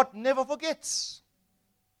 God never forgets.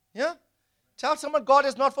 Yeah? Tell someone God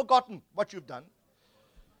has not forgotten what you've done.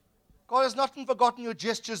 God has not forgotten your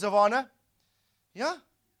gestures of honor. Yeah?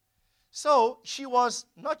 So she was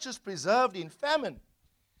not just preserved in famine.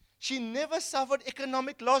 She never suffered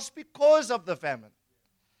economic loss because of the famine.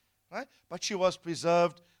 Right? But she was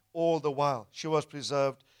preserved all the while. She was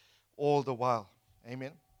preserved all the while.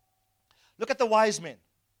 Amen. Look at the wise men.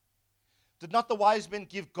 Did not the wise men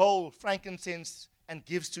give gold, frankincense, and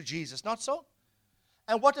gifts to Jesus? Not so?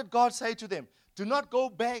 And what did God say to them? Do not go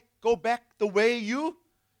back the way you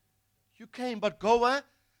came, but go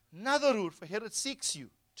another route, for Herod seeks you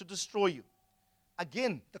to destroy you.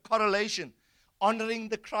 Again, the correlation, honoring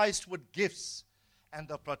the Christ with gifts and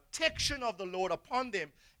the protection of the Lord upon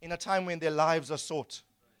them in a time when their lives are sought.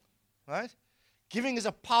 Right? Giving is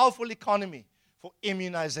a powerful economy for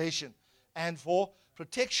immunization and for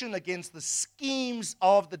protection against the schemes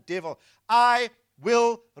of the devil. I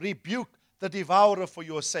will rebuke the devourer for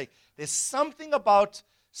your sake. There's something about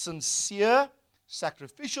sincere,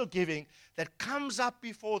 sacrificial giving that comes up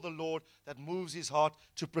before the Lord that moves his heart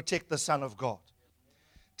to protect the Son of God.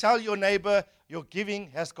 Tell your neighbor, your giving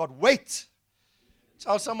has got weight.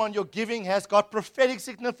 Tell someone your giving has got prophetic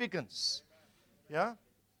significance. Yeah?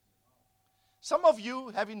 Some of you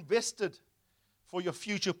have invested for your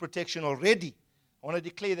future protection already. I want to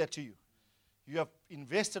declare that to you. You have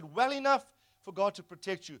invested well enough for God to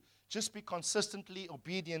protect you. Just be consistently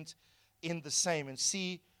obedient in the same and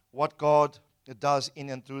see what God does in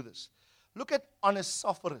and through this. Look at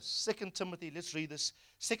Onesiphorus, 2 Timothy. Let's read this.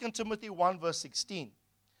 2 Timothy 1 verse 16.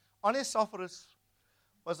 Onesiphorus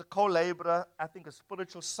was a co-laborer, I think a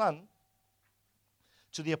spiritual son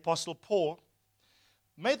to the Apostle Paul.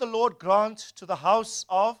 May the Lord grant to the house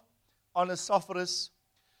of Onesiphorus,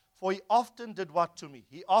 for he often did what to me?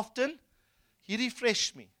 He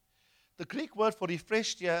refreshed me. The Greek word for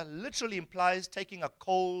refreshed here literally implies taking a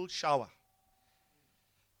cold shower.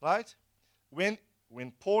 Right? When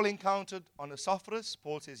Paul encountered Onesiphorus,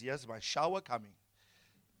 Paul says, here's my shower coming.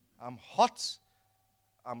 I'm hot.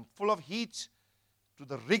 I'm full of heat to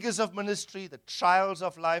the rigors of ministry, the trials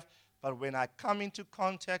of life. But when I come into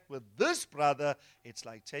contact with this brother, it's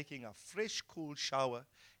like taking a fresh, cool shower,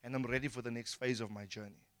 and I'm ready for the next phase of my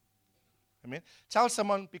journey. Amen. Tell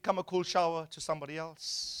someone, become a cool shower to somebody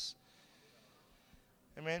else.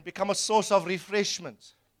 Amen. Become a source of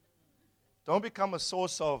refreshment. Don't become a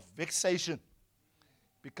source of vexation.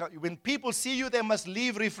 When people see you, they must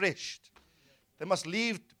leave refreshed. They must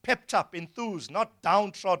leave pepped up, enthused, not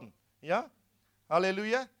downtrodden. Yeah?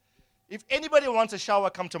 Hallelujah. If anybody wants a shower,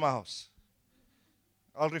 come to my house.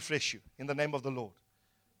 I'll refresh you in the name of the Lord.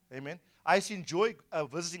 Amen. I used to enjoy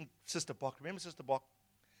visiting Sister Bach. Remember Sister Bach?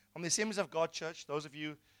 From the Assemblies of God Church, those of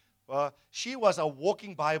you, she was a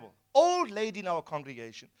walking Bible. Old lady in our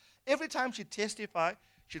congregation. Every time she'd testify,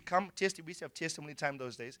 she'd come testify. We used to have testimony time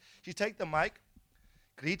those days. She'd take the mic.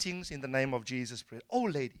 Greetings in the name of Jesus.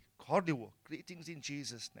 Old lady, hardly walk. Greetings in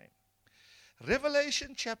Jesus' name.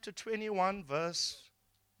 Revelation chapter 21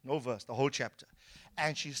 the whole chapter.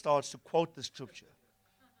 And she starts to quote the scripture.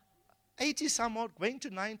 80 somewhat, going to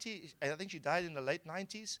 90. I think she died in the late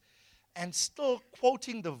 90s. And still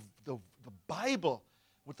quoting the Bible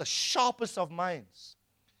with the sharpest of minds.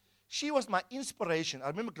 She was my inspiration. I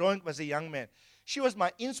remember growing up as a young man. She was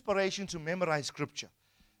my inspiration to memorize scripture.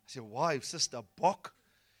 I said, wow, if Sister Bach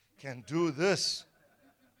can do this.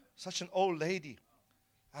 Such an old lady.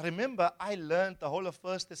 I remember I learned the whole of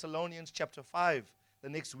 1 Thessalonians chapter 5 the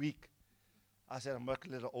next week. I said, I'm not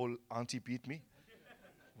going to let an old auntie beat me.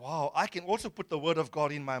 Wow, I can also put the word of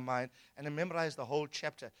God in my mind and I memorized the whole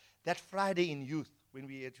chapter. That Friday in youth, when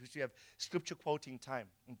we used to have scripture quoting time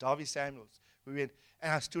in Darby Samuels, we went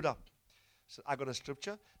and I stood up. So I got a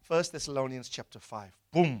scripture, 1 Thessalonians chapter 5.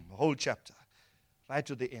 Boom, the whole chapter, right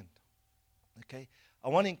to the end. Okay? I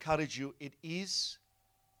want to encourage you. It is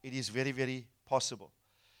very, very possible.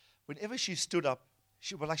 Whenever she stood up,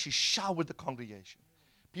 she was like she showered the congregation.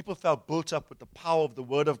 People felt built up with the power of the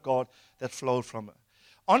word of God that flowed from her.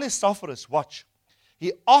 Onesiphorus, watch.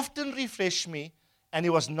 He often refreshed me, and he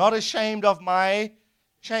was not ashamed of my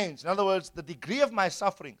chains. In other words, the degree of my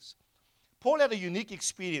sufferings. Paul had a unique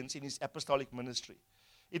experience in his apostolic ministry.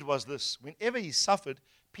 It was this. Whenever he suffered,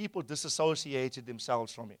 people disassociated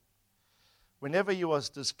themselves from him. Whenever he was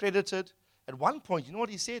discredited, at one point, you know what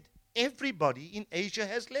he said? Everybody in Asia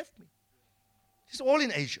has left me. He's all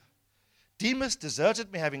in Asia. Demas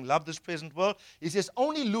deserted me, having loved this present world. He says,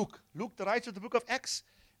 only Luke, the writer of the book of Acts,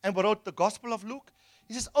 and wrote the Gospel of Luke.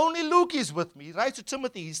 He says, only Luke is with me. He writes to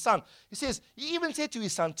Timothy, his son. He says, he even said to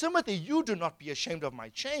his son, Timothy, you do not be ashamed of my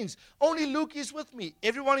chains. Only Luke is with me.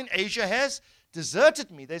 Everyone in Asia has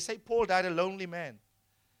deserted me. They say Paul died a lonely man.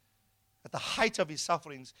 At the height of his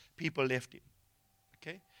sufferings, people left him.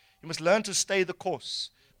 Okay? You must learn to stay the course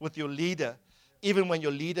with your leader, even when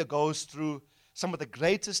your leader goes through some of the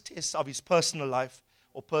greatest tests of his personal life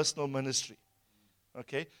or personal ministry.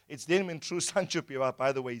 Okay? It's then when true sonship,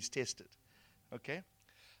 by the way, is tested. Okay?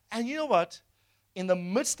 And you know what? In the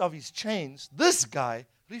midst of his chains, this guy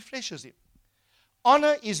refreshes him.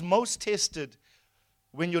 Honor is most tested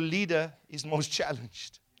when your leader is most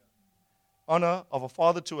challenged. Honor of a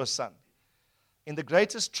father to a son. In the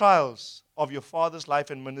greatest trials of your father's life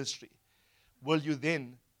and ministry, will you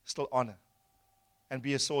then still honor and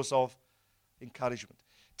be a source of encouragement?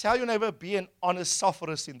 Tell your neighbor, be an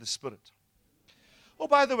Onesiphorus in the spirit. Oh,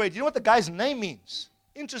 by the way, do you know what the guy's name means?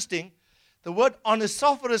 Interesting. The word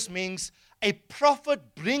Onesiphorus means a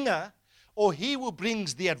profit bringer, or he who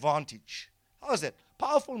brings the advantage. How is that?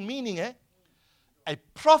 Powerful meaning, eh? A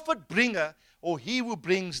profit bringer, or he who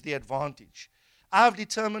brings the advantage. I have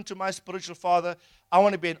determined to my spiritual father, I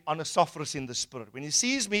want to be an Onesiphorus in the spirit. When he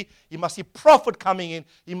sees me, he must see profit coming in.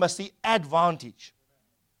 He must see advantage.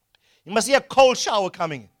 He must see a cold shower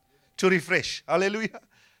coming in to refresh. Hallelujah.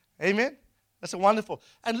 Amen. That's wonderful.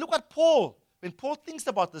 And look at Paul. When Paul thinks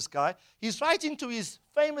about this guy, he's writing to his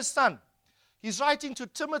famous son. He's writing to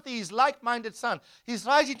Timothy, his like-minded son. He's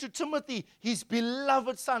writing to Timothy, his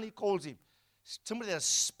beloved son, he calls him. Timothy has a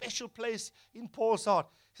special place in Paul's heart.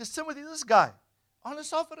 He says, Timothy, this guy,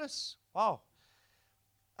 Onesiphorus. Wow.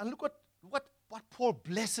 And look what Paul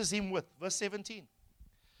blesses him with. Verse 17.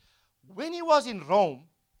 When he was in Rome,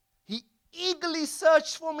 he eagerly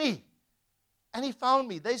searched for me, and he found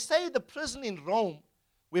me. They say the prison in Rome,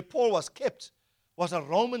 where Paul was kept, was a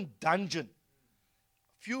Roman dungeon.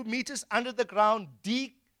 A few meters under the ground,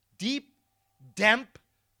 deep, damp,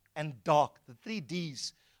 and dark. The 3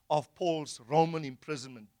 Ds of Paul's Roman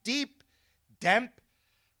imprisonment. Deep, damp,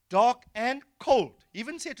 dark, and cold. He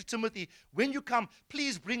even said to Timothy, when you come,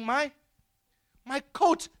 please bring my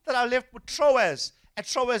coat that I left with Troas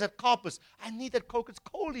at Carpus. I need that coat. It's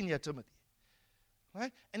cold in here, Timothy.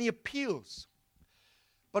 Right? And he appeals.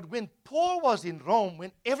 But when Paul was in Rome,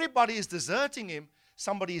 when everybody is deserting him,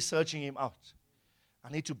 somebody is searching him out. I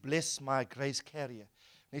need to bless my grace carrier.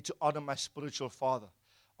 I need to honor my spiritual father.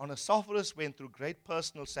 Onesiphorus went through great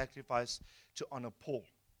personal sacrifice to honor Paul.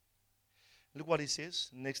 Look what he says,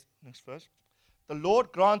 next verse. The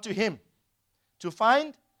Lord grant to him to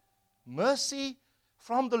find mercy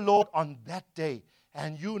from the Lord on that day.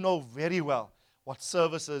 And you know very well what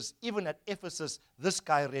services, even at Ephesus, this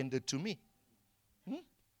guy rendered to me.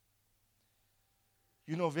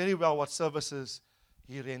 You know very well what services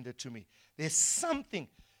he rendered to me. There's something.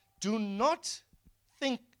 Do not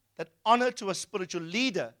think that honor to a spiritual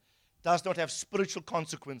leader does not have spiritual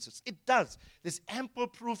consequences. It does. There's ample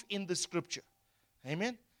proof in the scripture.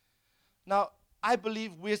 Amen? Now, I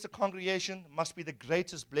believe we as a congregation must be the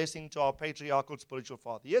greatest blessing to our patriarchal spiritual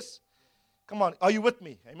father. Yes? Come on. Are you with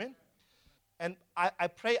me? Amen? And I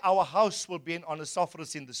pray our house will be an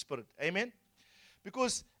Onesiphorus in the spirit. Amen?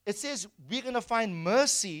 Because it says we're going to find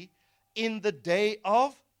mercy in the day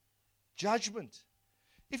of judgment.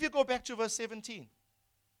 If you go back to verse 17,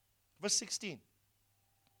 verse 16.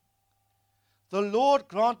 The Lord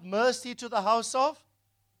grant mercy to the house of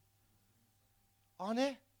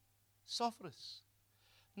Onesiphorus.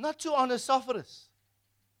 Not to Onesiphorus.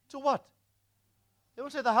 To what? They will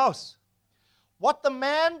say the house. What the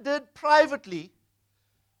man did privately,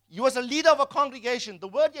 he was a leader of a congregation. The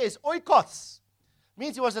word here is oikos.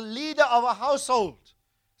 Means he was a leader of a household.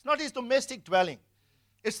 It's not his domestic dwelling.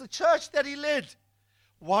 It's the church that he led.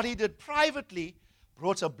 What he did privately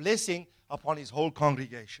brought a blessing upon his whole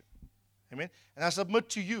congregation. Amen. And I submit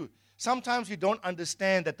to you, sometimes we don't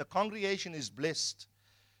understand that the congregation is blessed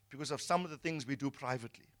because of some of the things we do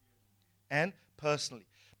privately and personally.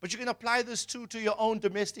 But you can apply this too to your own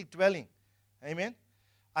domestic dwelling. Amen?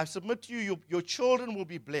 I submit to you, your children will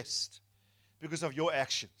be blessed because of your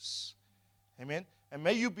actions. Amen? And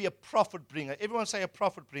may you be a profit bringer. Everyone say a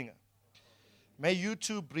profit bringer. May you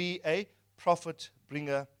too be a profit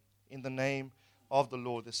bringer in the name of the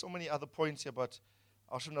Lord. There's so many other points here, but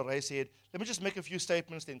I shouldn't raise ahead. Let me just make a few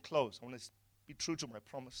statements, then close. I want to be true to my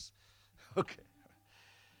promise. Okay.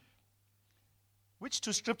 Which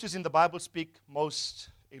two scriptures in the Bible speak most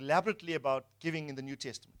elaborately about giving in the New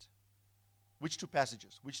Testament? Which two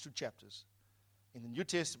passages? Which two chapters in the New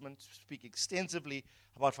Testament speak extensively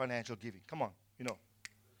about financial giving? Come on, you know.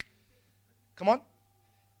 Come on.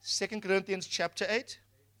 2 Corinthians chapter 8.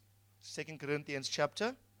 2 Corinthians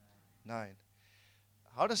chapter 9.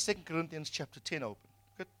 How does 2 Corinthians chapter 10 open?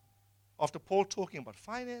 Good. After Paul talking about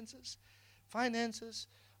finances,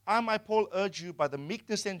 I, my Paul, urge you by the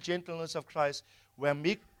meekness and gentleness of Christ, who are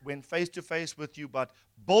meek when face to face with you, but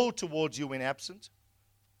bold towards you when absent.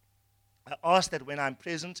 I ask that when I'm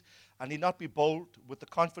present, I need not be bold with the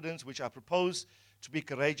confidence which I propose to be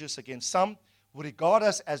courageous against some who regard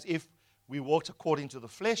us as if we walked according to the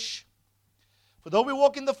flesh. For though we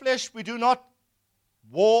walk in the flesh, we do not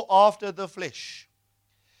war after the flesh.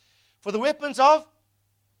 For the weapons of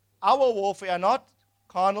our warfare are not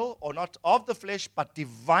carnal or not of the flesh, but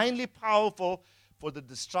divinely powerful for the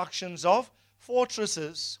destructions of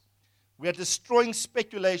fortresses. We are destroying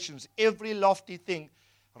speculations, every lofty thing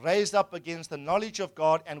raised up against the knowledge of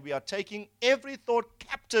God, and we are taking every thought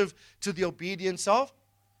captive to the obedience of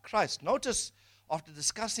Christ. Notice, after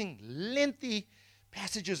discussing lengthy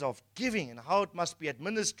passages of giving and how it must be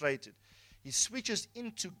administrated, he switches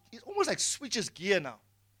into, it's almost like switches gear now,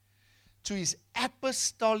 to his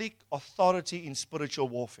apostolic authority in spiritual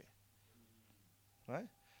warfare. Right?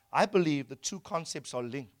 I believe the two concepts are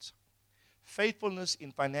linked. Faithfulness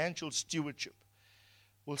in financial stewardship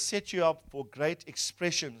will set you up for great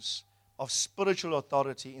expressions of spiritual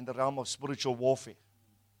authority in the realm of spiritual warfare.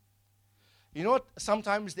 You know what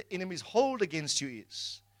sometimes the enemy's hold against you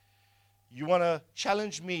is? You want to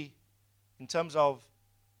challenge me in terms of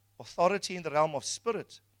authority in the realm of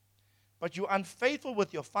spirit, but you're unfaithful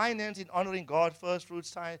with your finance in honoring God, first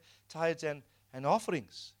fruits, tithes, and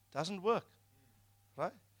offerings. Doesn't work.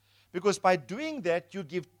 Right? Because by doing that, you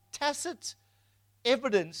give tacit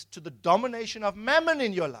evidence to the domination of mammon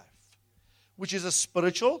in your life, which is a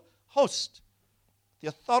spiritual host. The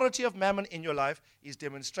authority of mammon in your life is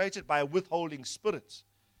demonstrated by a withholding spirit.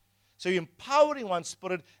 So you're empowering one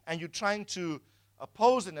spirit and you're trying to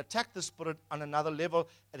oppose and attack the spirit on another level,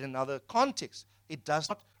 in another context. It does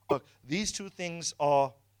not work. These two things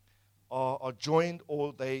are joined,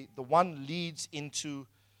 or the one leads into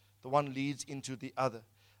the other.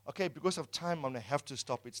 Okay, because of time, I'm going to have to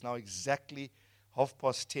stop. It's now exactly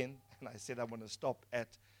 10:30, and I said I'm going to stop at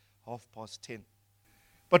 10:30.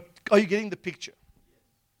 But are you getting the picture?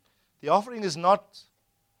 The offering is not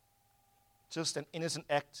just an innocent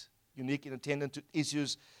act, unique and attendant to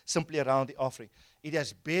issues simply around the offering. It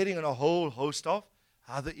has bearing on a whole host of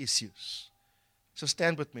other issues. So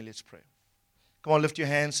stand with me, let's pray. Come on, lift your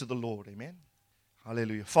hands to the Lord, amen.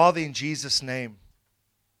 Hallelujah. Father, in Jesus' name,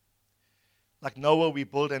 like Noah, we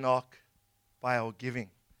build an ark by our giving.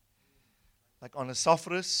 Like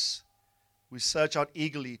Onesiphorus, we search out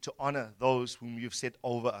eagerly to honor those whom you've set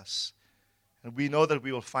over us. And we know that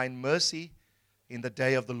we will find mercy in the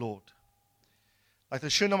day of the Lord. Like the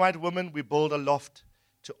Shunammite woman, we build a loft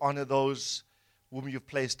to honor those whom you've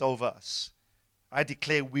placed over us. I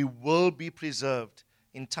declare we will be preserved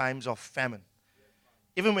in times of famine.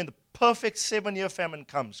 Even when the perfect 7-year famine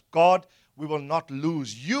comes, God, we will not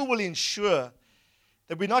lose. You will ensure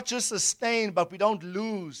that we not just sustain, but we don't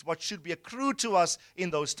lose what should be accrued to us in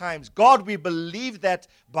those times. God, we believe that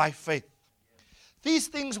by faith. These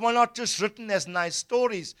things were not just written as nice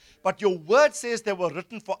stories, but your word says they were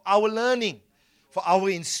written for our learning, for our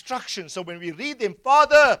instruction. So when we read them,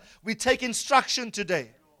 Father, we take instruction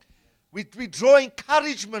today. We draw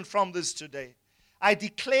encouragement from this today. I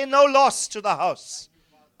declare no loss to the house.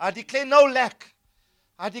 I declare no lack.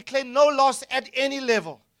 I declare no loss at any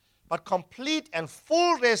level, but complete and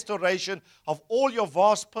full restoration of all your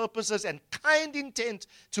vast purposes and kind intent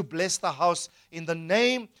to bless the house in the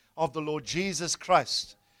name of the Lord Jesus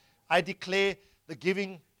Christ. I declare the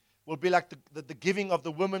giving will be like the giving of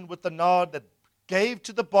the woman with the nard that gave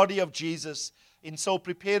to the body of Jesus in so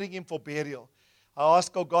preparing him for burial. I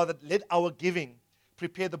ask, oh God, that let our giving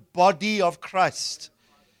prepare the body of Christ.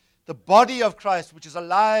 The body of Christ, which is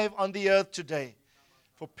alive on the earth today,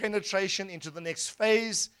 for penetration into the next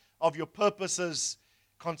phase of your purposes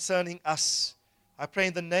concerning us. I pray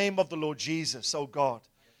in the name of the Lord Jesus, oh God.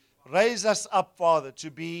 Raise us up, Father,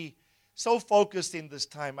 to be so focused in this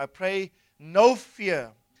time. I pray no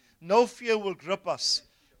fear will grip us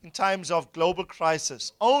in times of global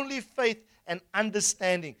crisis. Only faith and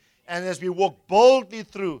understanding. And as we walk boldly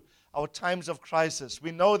through our times of crisis,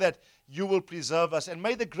 we know that you will preserve us. And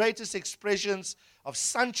may the greatest expressions of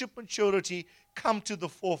sonship maturity come to the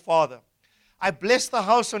fore, Father. I bless the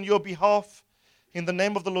house on your behalf. In the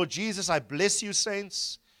name of the Lord Jesus, I bless you,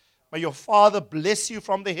 saints. May your Father bless you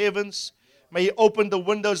from the heavens. May He open the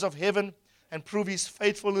windows of heaven and prove His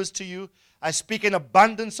faithfulness to you. I speak in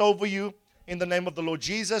abundance over you in the name of the Lord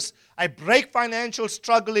Jesus. I break financial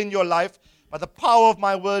struggle in your life by the power of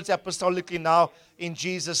my words apostolically now in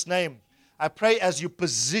Jesus' name. I pray as you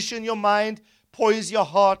position your mind, poise your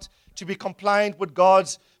heart to be compliant with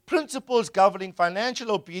God's principles governing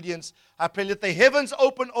financial obedience, I pray let the heavens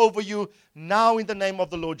open over you now in the name of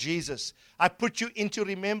the Lord Jesus. I put you into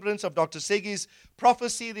remembrance of Dr. Segi's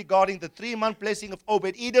prophecy regarding the 3-month blessing of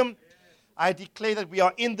Obed-Edom. I declare that we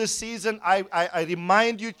are in this season. I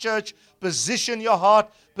remind you, church, position your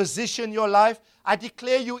heart, position your life. I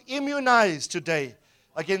declare you immunized today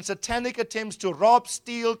against satanic attempts to rob,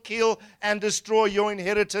 steal, kill, and destroy your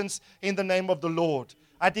inheritance in the name of the Lord.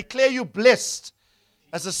 I declare you blessed.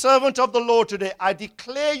 As a servant of the Lord today, I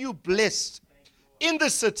declare you blessed in the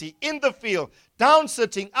city, in the field, down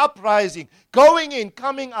sitting, uprising, going in,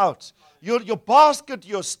 coming out. Your basket,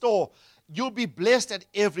 your store, you'll be blessed at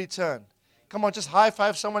every turn. Come on, just high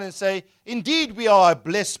five someone and say, indeed we are a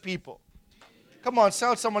blessed people. Come on,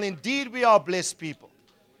 tell someone, indeed we are blessed people.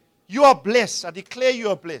 You are blessed. I declare you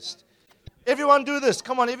are blessed. Everyone do this.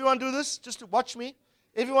 Come on, everyone do this. Just watch me.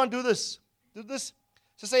 Everyone do this. Do this.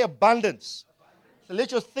 Just say abundance. So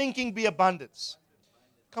let your thinking be abundance.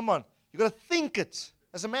 Come on. You got to think it.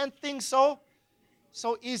 As a man thinks so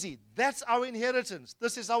easy. That's our inheritance.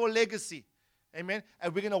 This is our legacy. Amen.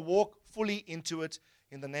 And we're going to walk fully into it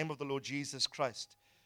in the name of the Lord Jesus Christ.